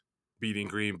like beating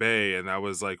Green Bay, and that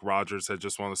was like Rodgers had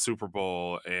just won the Super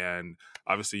Bowl, and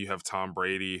obviously you have Tom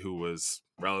Brady, who was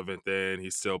relevant then,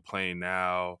 he's still playing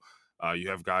now. You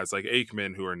have guys like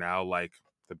Aikman, who are now like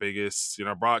the biggest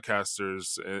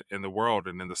broadcasters in the world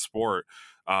and in the sport.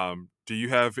 Do you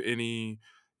have any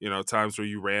times where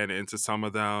you ran into some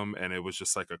of them and it was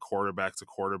just like a quarterback to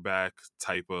quarterback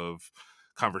type of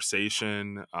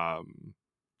conversation?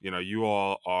 You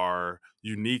all are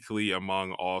uniquely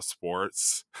among all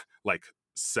sports, like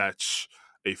such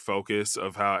a focus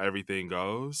of how everything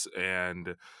goes.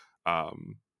 And,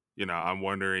 um, I'm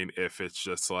wondering if it's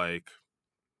just like,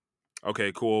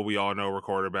 okay, cool, we all know we're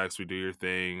quarterbacks, we do your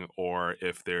thing, or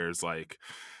if there's like,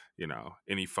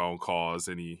 any phone calls,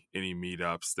 any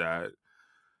meetups that,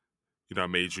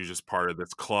 made you just part of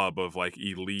this club of like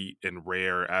elite and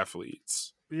rare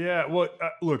athletes. Yeah, well,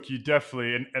 look, you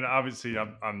definitely, and obviously,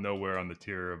 I'm nowhere on the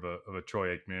tier of a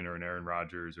Troy Aikman or an Aaron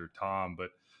Rodgers or Tom,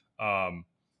 but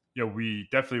we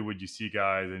definitely, would you see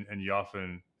guys, and you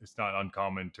often, it's not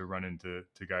uncommon to run into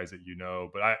guys that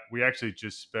but we actually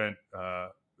just spent,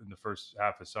 in the first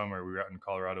half of summer, we were out in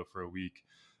Colorado for a week,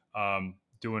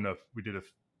 we did a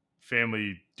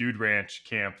family dude ranch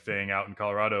camp thing out in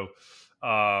Colorado,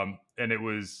 and it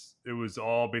was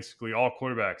all basically all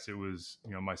quarterbacks. It was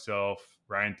myself,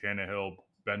 Ryan Tannehill,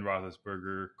 Ben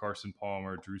Roethlisberger, Carson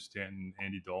Palmer, Drew Stanton,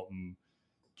 Andy Dalton,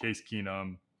 Case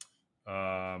Keenum,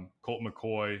 Colt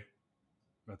McCoy.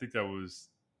 I think that was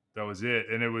it,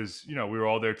 and it was, we were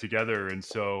all there together, and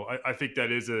so I think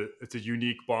that it's a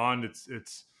unique bond.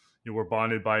 It's we're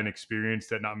bonded by an experience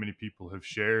that not many people have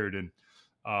shared, and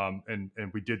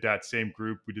we did that same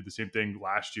group. We did the same thing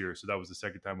last year, so that was the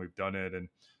second time we've done it, and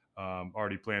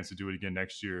already plans to do it again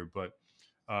next year. But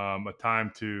a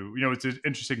time to, it's an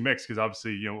interesting mix, because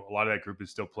obviously, a lot of that group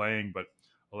is still playing, but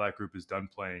a lot of that group is done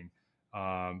playing.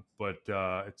 But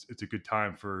it's a good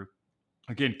time for,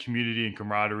 again, community and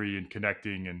camaraderie and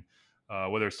connecting, and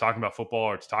whether it's talking about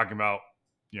football or it's talking about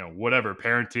whatever,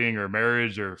 parenting or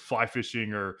marriage or fly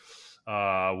fishing or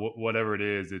whatever it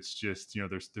is. It's just,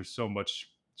 there's so much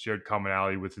shared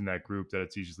commonality within that group that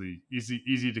it's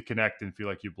easy to connect and feel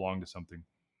like you belong to something.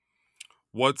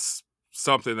 What's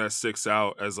something that sticks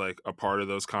out as like a part of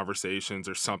those conversations,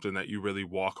 or something that you really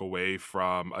walk away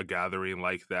from a gathering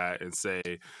like that and say,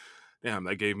 damn,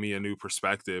 that gave me a new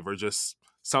perspective, or just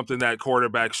something that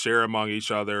quarterbacks share among each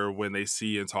other when they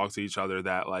see and talk to each other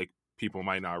that like people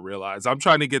might not realize? I'm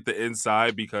trying to get the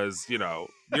inside because, you're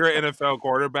an NFL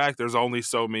quarterback. There's only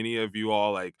so many of you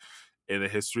all like in the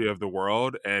history of the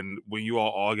world. And when you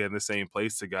all get in the same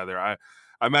place together, I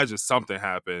imagine something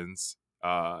happens.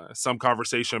 Some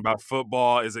conversation about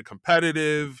football. Is it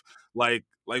competitive? Like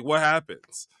what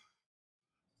happens?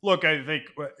 Look, I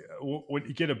think when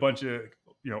you get a bunch of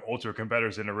ultra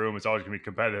competitors in a room, it's always going to be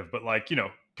competitive. But like,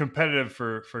 competitive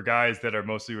for guys that are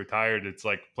mostly retired, it's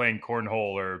like playing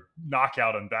cornhole or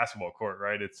knockout on basketball court,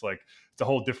 right? It's like it's a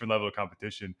whole different level of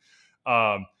competition.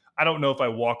 I don't know if I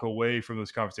walk away from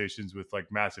those conversations with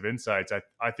like massive insights.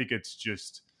 I think it's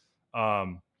just,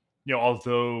 um,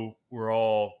 although we're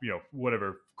all,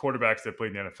 whatever quarterbacks that play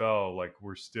in the NFL, like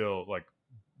we're still like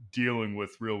dealing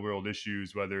with real world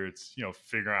issues, whether it's,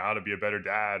 figuring out how to be a better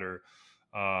dad or,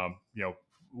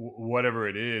 whatever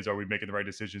it is. Are we making the right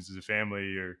decisions as a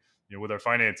family, or, with our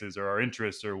finances or our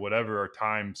interests or whatever, our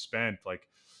time spent? Like,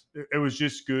 it was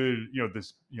just good,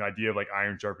 this, idea of like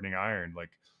iron sharpening iron, like,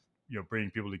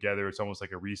 bringing people together. It's almost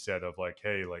like a reset of like,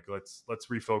 hey, like let's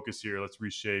refocus here, let's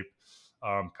reshape,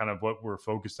 kind of what we're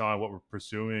focused on, what we're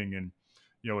pursuing. And,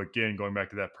 again, going back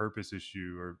to that purpose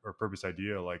issue, or purpose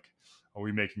idea, like, are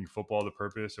we making football the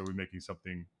purpose? Are we making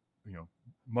something,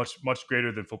 much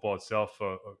greater than football itself,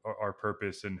 our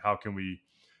purpose? And how can we,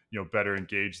 better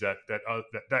engage that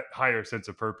higher sense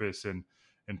of purpose and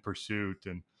pursuit?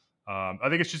 And, I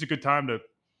think it's just a good time to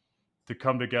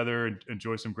come together and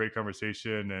enjoy some great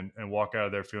conversation, and walk out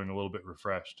of there feeling a little bit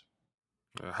refreshed.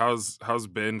 How's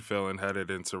Ben feeling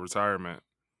headed into retirement?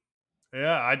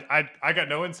 Yeah, I got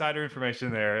no insider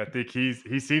information there. I think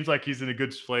he seems like he's in a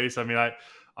good place. I mean,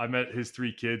 I met his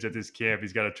three kids at this camp.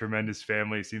 He's got a tremendous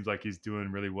family. He seems like he's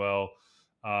doing really well,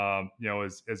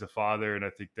 as a father, and I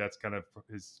think that's kind of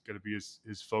is going to be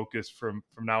his focus from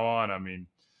now on. I mean,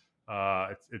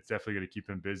 it's definitely going to keep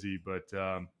him busy, but,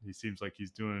 he seems like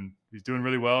he's doing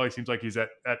really well. He seems like he's at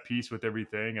peace with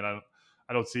everything, and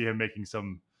I don't see him making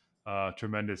some,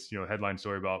 tremendous, headline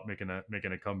story about making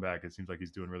a comeback. It seems like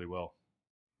he's doing really well.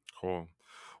 Cool.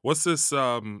 What's this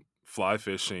fly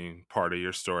fishing part of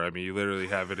your story? I mean, you literally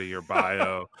have it in your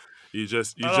bio. You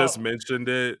just Oh, mentioned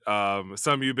it.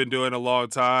 Something you've been doing a long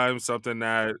time, something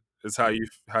that is how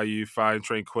you find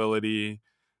tranquility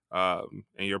in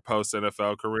your post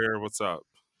NFL career. What's up?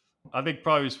 I think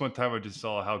probably just one time I just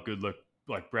saw how good look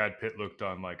like Brad Pitt looked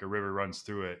on like A River Runs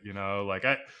Through It. Like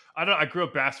I grew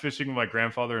up bass fishing with my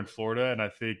grandfather in Florida, and I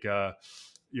think,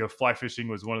 fly fishing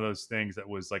was one of those things that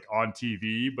was like on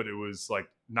TV, but it was like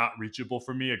not reachable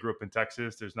for me. I grew up in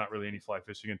Texas. There's not really any fly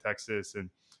fishing in Texas, and,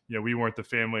 we weren't the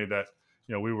family that,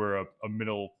 we were a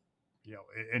middle,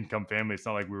 income family. It's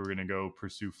not like we were going to go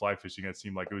pursue fly fishing. It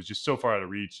seemed like it was just so far out of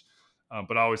reach.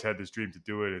 But I always had this dream to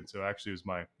do it, and so actually, it was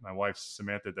my wife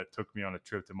Samantha that took me on a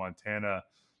trip to Montana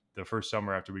the first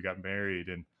summer after we got married,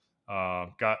 and,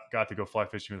 got to go fly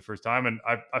fishing for the first time, and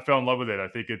I fell in love with it. I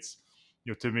think it's,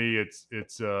 to me,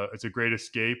 it's a great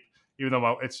escape. Even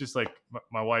though it's just like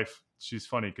my wife, she's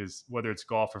funny because whether it's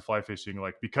golf or fly fishing,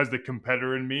 like, because the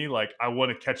competitor in me, like, I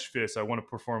want to catch fish, I want to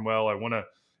perform well, I want to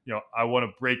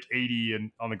break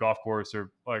 80 on the golf course,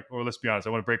 or let's be honest,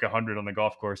 I want to break 100 on the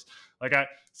golf course. Like,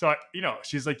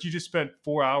 she's like, you just spent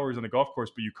 4 hours on the golf course,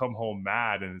 but you come home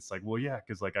mad. And it's like, well, yeah,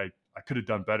 because like I could have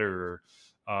done better,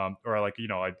 or like,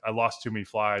 I lost too many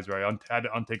flies, or had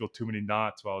to untangle too many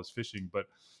knots while I was fishing. But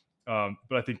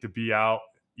I think to be out,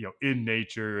 in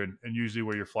nature, and usually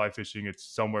where you're fly fishing, it's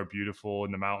somewhere beautiful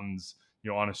in the mountains,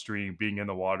 on a stream, being in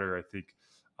the water. I think,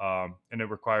 and it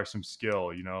requires some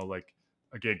skill, like,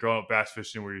 again, growing up bass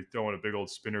fishing where you're throwing a big old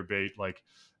spinner bait, like,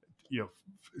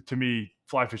 to me,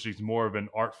 fly fishing is more of an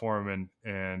art form,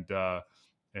 and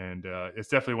it's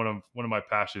definitely one of my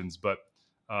passions. But,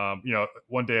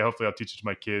 one day hopefully I'll teach it to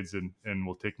my kids, and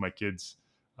we'll take my kids,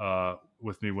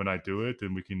 with me when I do it,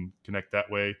 and we can connect that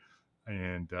way.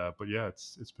 And, but yeah,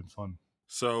 it's been fun.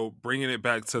 So bringing it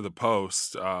back to the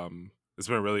post, it's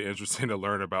been really interesting to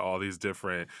learn about all these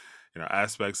different,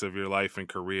 aspects of your life and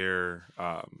career.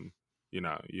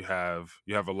 You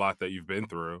have a lot that you've been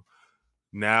through.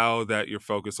 Now that you're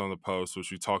focused on the post,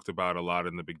 which we talked about a lot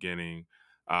in the beginning,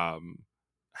 um,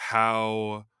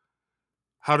 how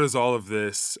how does all of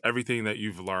this, everything that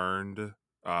you've learned,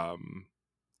 um,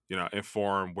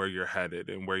 inform where you're headed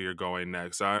and where you're going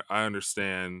next? I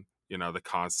understand, the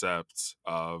concept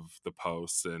of the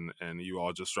posts, and you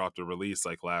all just dropped a release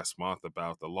like last month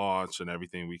about the launch and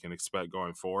everything we can expect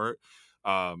going forward.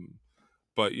 Um,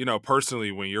 but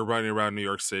personally, when you're running around New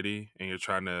York City and you're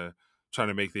trying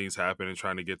to make things happen and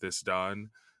trying to get this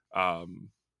done,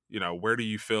 where do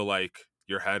you feel like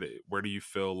you're headed? Where do you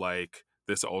feel like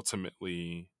this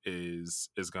ultimately is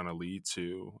going to lead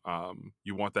to?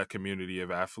 You want that community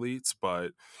of athletes,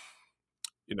 but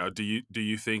do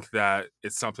you think that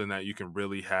it's something that you can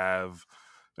really have,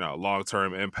 long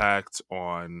term impact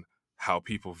on how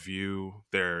people view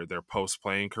their post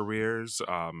playing careers?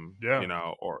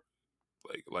 Yeah. Or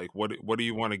like what do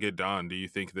you want to get done? Do you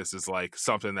think this is like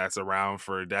something that's around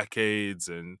for decades?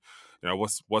 And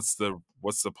what's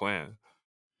the plan?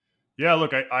 Yeah,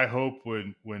 look, I hope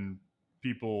when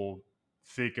people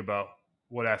think about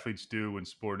what athletes do when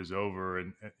sport is over,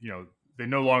 and, they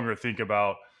no longer think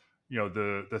about,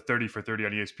 the 30 for 30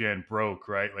 on ESPN broke,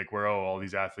 right? Like where, all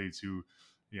these athletes who,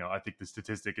 I think the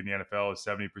statistic in the NFL is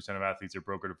 70% of athletes are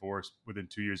broke or divorced within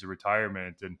 2 years of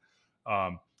retirement. And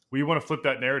we want to flip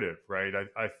that narrative, right?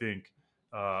 I think,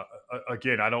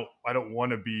 again, I don't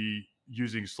want to be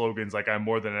using slogans like I'm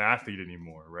more than an athlete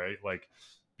anymore, right? Like,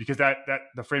 because that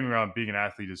the framing around being an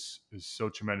athlete is so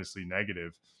tremendously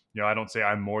negative. I don't say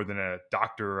I'm more than a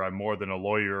doctor, or I'm more than a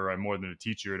lawyer, or I'm more than a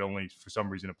teacher. It only for some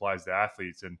reason applies to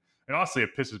athletes. And honestly,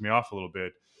 it pisses me off a little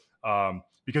bit,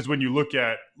 because when you look,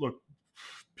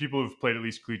 people who've played at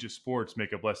least collegiate sports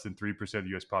make up less than 3% of the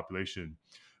U.S. population,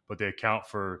 but they account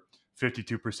for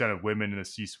 52% of women in the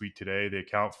C-suite today. They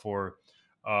account for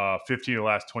 15 of the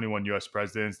last 21 U.S.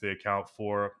 presidents. They account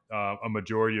for a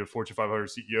majority of Fortune 500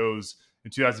 CEOs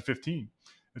in 2015.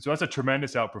 And so that's a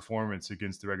tremendous outperformance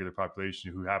against the regular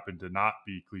population who happen to not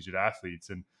be collegiate athletes.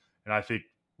 And I think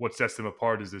what sets them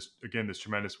apart is this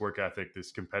tremendous work ethic,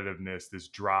 this competitiveness, this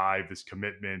drive, this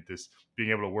commitment, this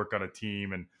being able to work on a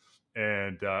team.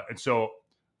 And so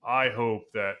I hope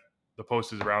that the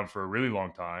Post is around for a really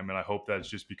long time, and I hope that it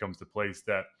just becomes the place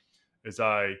that, as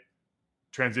I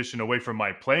transition away from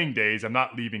my playing days, I'm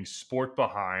not leaving sport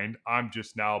behind. I'm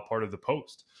just now part of the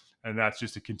Post, and that's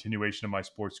just a continuation of my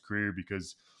sports career,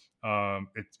 because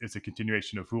it's a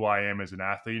continuation of who I am as an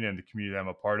athlete and the community that I'm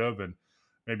a part of. And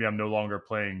maybe I'm no longer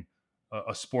playing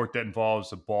a sport that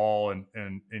involves a ball and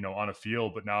on a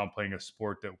field, but now I'm playing a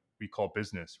sport that we call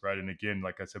business, right? And again,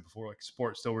 like I said before, like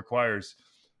sport still requires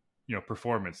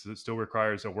performance. It still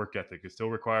requires a work ethic. It still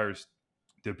requires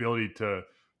the ability to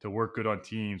work good on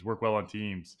teams, work well on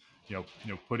teams.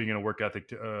 Putting in a work ethic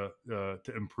to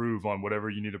improve on whatever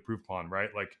you need to improve upon, right?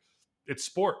 Like, it's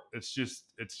sport. It's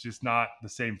just not the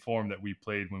same form that we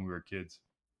played when we were kids.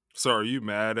 So are you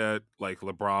mad at like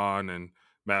LeBron and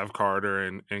Mav Carter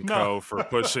and No, co for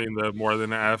pushing the more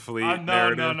than an athlete no, no,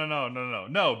 narrative? no, no, no, no,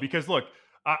 no. Because look,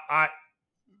 I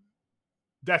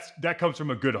that comes from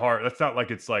a good heart. That's not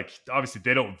like, it's like, obviously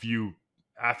they don't view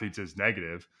athletes as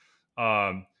negative,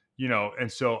 and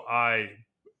so I'm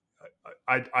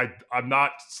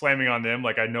not slamming on them.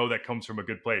 Like, I know that comes from a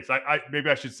good place. I maybe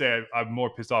I should say I'm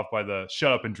more pissed off by the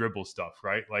shut up and dribble stuff,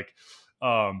 right? Like,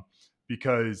 um,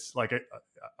 because like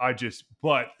I just,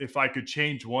 but if I could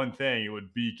change one thing, it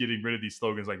would be getting rid of these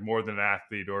slogans like more than an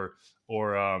athlete, or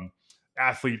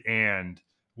athlete and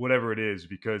whatever it is,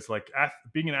 because like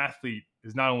being an athlete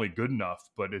is not only good enough,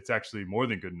 but it's actually more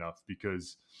than good enough,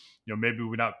 because maybe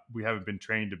we haven't been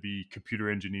trained to be computer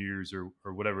engineers or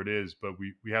whatever it is, but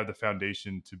we have the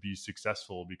foundation to be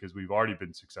successful because we've already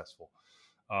been successful.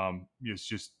 It's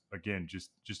just, again,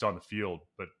 just on the field,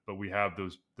 but we have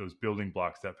those building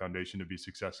blocks, that foundation to be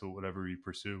successful whatever we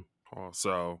pursue. Well,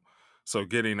 so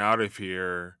getting out of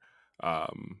here,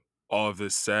 um, all of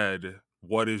this said,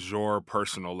 what is your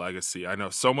personal legacy? I know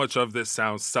so much of this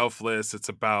sounds selfless. It's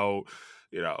about,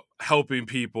 helping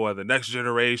people and the next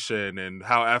generation and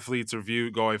how athletes are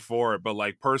viewed going forward. But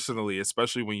like personally,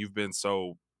 especially when you've been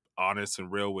so honest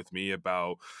and real with me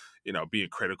about, being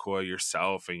critical of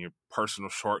yourself and your personal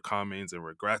shortcomings and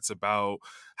regrets about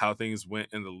how things went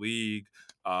in the league.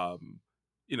 Um,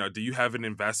 do you have an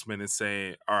investment in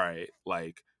saying, all right,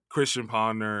 like Christian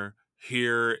Ponder,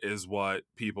 here is what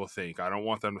people think. I don't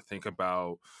want them to think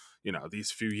about,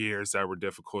 these few years that were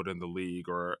difficult in the league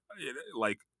or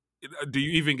like, do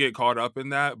you even get caught up in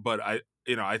that? But I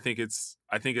think it's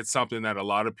something that a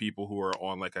lot of people who are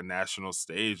on like a national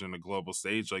stage and a global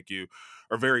stage like you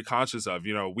are very conscious of.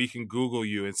 We can Google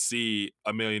you and see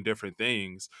a million different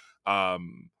things.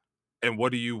 Um, and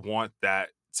what do you want that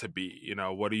to be?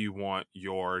 What do you want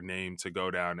your name to go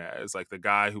down as? Like the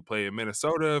guy who played in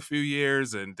Minnesota a few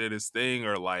years and did his thing,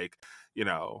 or like, you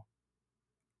know,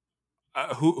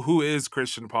 who is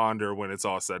Christian Ponder when it's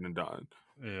all said and done?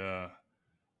 Yeah.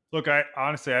 Look, I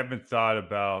honestly, I haven't thought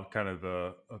about kind of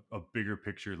a bigger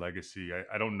picture legacy.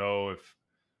 I don't know if,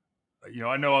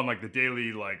 I know on like the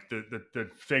daily, like the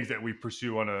things that we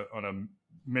pursue on a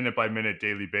minute by minute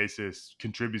daily basis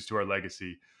contributes to our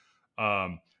legacy.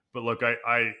 Um, but look,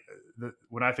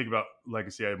 when I think about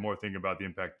legacy, I more think about the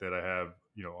impact that I have,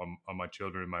 on my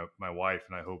children and my wife,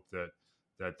 and I hope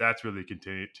that's really a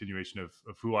continuation of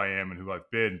who I am and who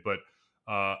I've been. But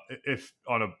if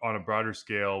on a broader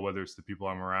scale, whether it's the people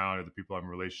I'm around or the people I'm in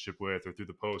a relationship with or through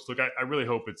the Post, look, I really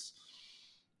hope it's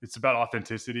about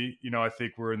authenticity. I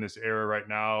think we're in this era right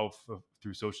now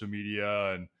through social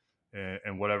media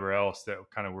and whatever else, that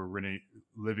kind of we're really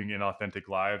living inauthentic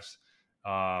lives,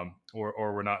 or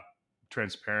we're not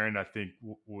transparent. I think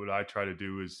what I try to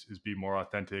do is be more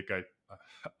authentic.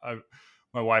 I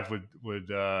my wife would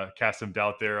cast some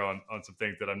doubt there on some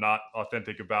things that I'm not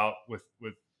authentic about with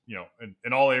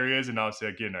in all areas. And obviously,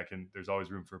 again, there's always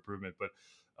room for improvement. But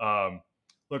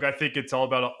look, I think it's all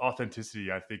about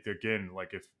authenticity. I think that, again,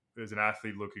 like if there's an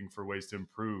athlete looking for ways to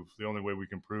improve, the only way we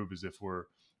can improve is if we're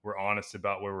honest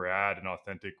about where we're at and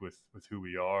authentic with who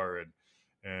we are.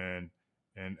 And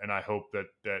I hope that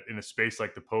in a space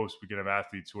like the Post, we can have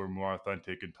athletes who are more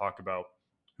authentic and talk about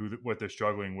what they're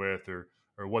struggling with, or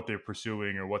what they're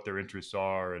pursuing, or what their interests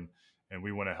are, and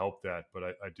we want to help that. But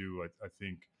I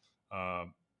think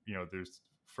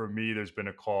there's been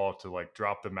a call to like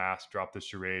drop the mask, drop the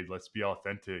charade, let's be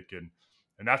authentic, and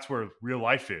that's where real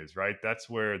life is, right? That's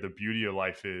where the beauty of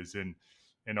life is, in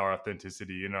our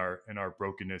authenticity, in our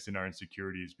brokenness, in our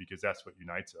insecurities, because that's what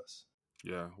unites us.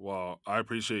 Yeah, well, I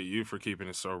appreciate you for keeping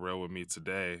it so real with me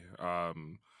today.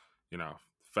 You know,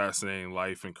 fascinating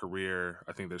life and career.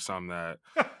 I think there's something that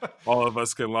all of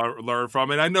us can learn from.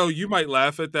 And I know you might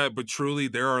laugh at that, but truly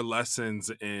there are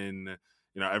lessons in,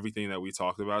 everything that we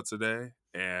talked about today.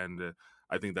 And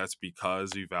I think that's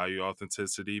because you value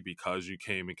authenticity, because you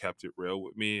came and kept it real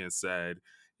with me and said,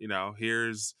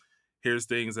 here's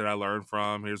things that I learned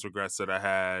from, here's regrets that I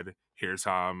had, here's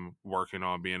how I'm working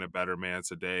on being a better man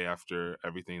today after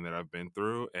everything that I've been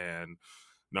through. And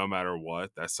no matter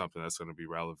what, that's something that's going to be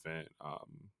relevant,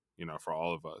 for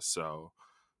all of us. So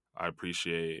I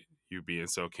appreciate you being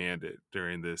so candid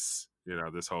during this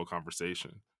whole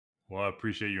conversation. Well, I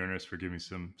appreciate you, Ernest, for giving me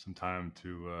some time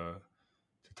to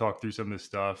talk through some of this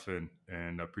stuff, and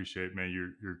I appreciate, man,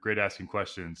 you're great asking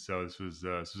questions. So this was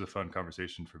a fun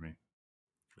conversation for me.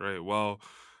 Great. Well,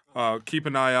 keep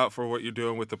an eye out for what you're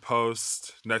doing with the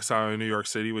Post next time in New York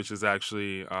City, which is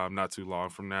actually not too long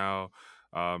from now.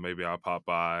 Maybe I'll pop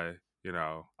by.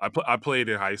 I played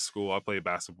in high school. I played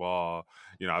basketball.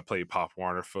 I played Pop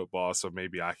Warner football, so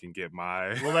maybe I can get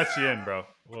my. We'll let you in, bro.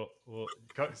 We'll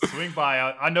swing by.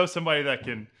 I know somebody that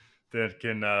can let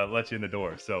you in the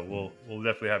door. So we'll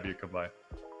definitely have you come by.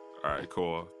 All right,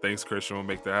 cool. Thanks, Christian. We'll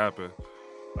make that happen.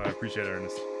 I appreciate it,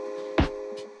 Ernest.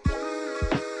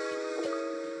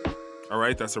 All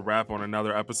right, that's a wrap on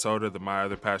another episode of the My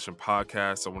Other Passion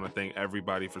podcast. I want to thank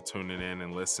everybody for tuning in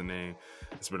and listening.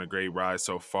 It's been a great ride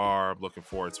so far. I'm looking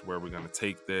forward to where we're going to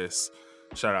take this.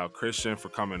 Shout out Christian for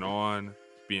coming on,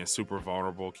 being super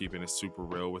vulnerable, keeping it super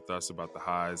real with us about the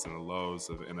highs and the lows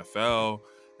of the NFL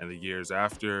and the years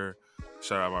after.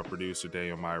 Shout out my producer,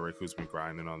 Daniel Myrick, who's been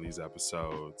grinding on these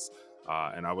episodes.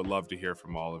 And I would love to hear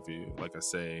from all of you. Like I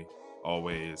say,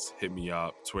 always hit me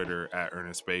up, Twitter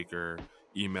 @ErnestBaker.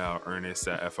 Email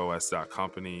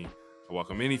ernest@fos.company. I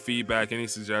welcome any feedback, any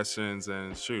suggestions,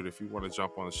 and shoot, if you want to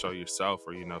jump on the show yourself,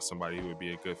 or somebody who would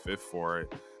be a good fit for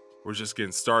it. We're just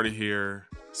getting started here.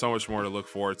 So much more to look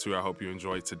forward to. I hope you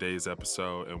enjoyed today's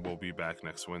episode, and we'll be back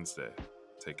next Wednesday.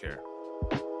 Take care.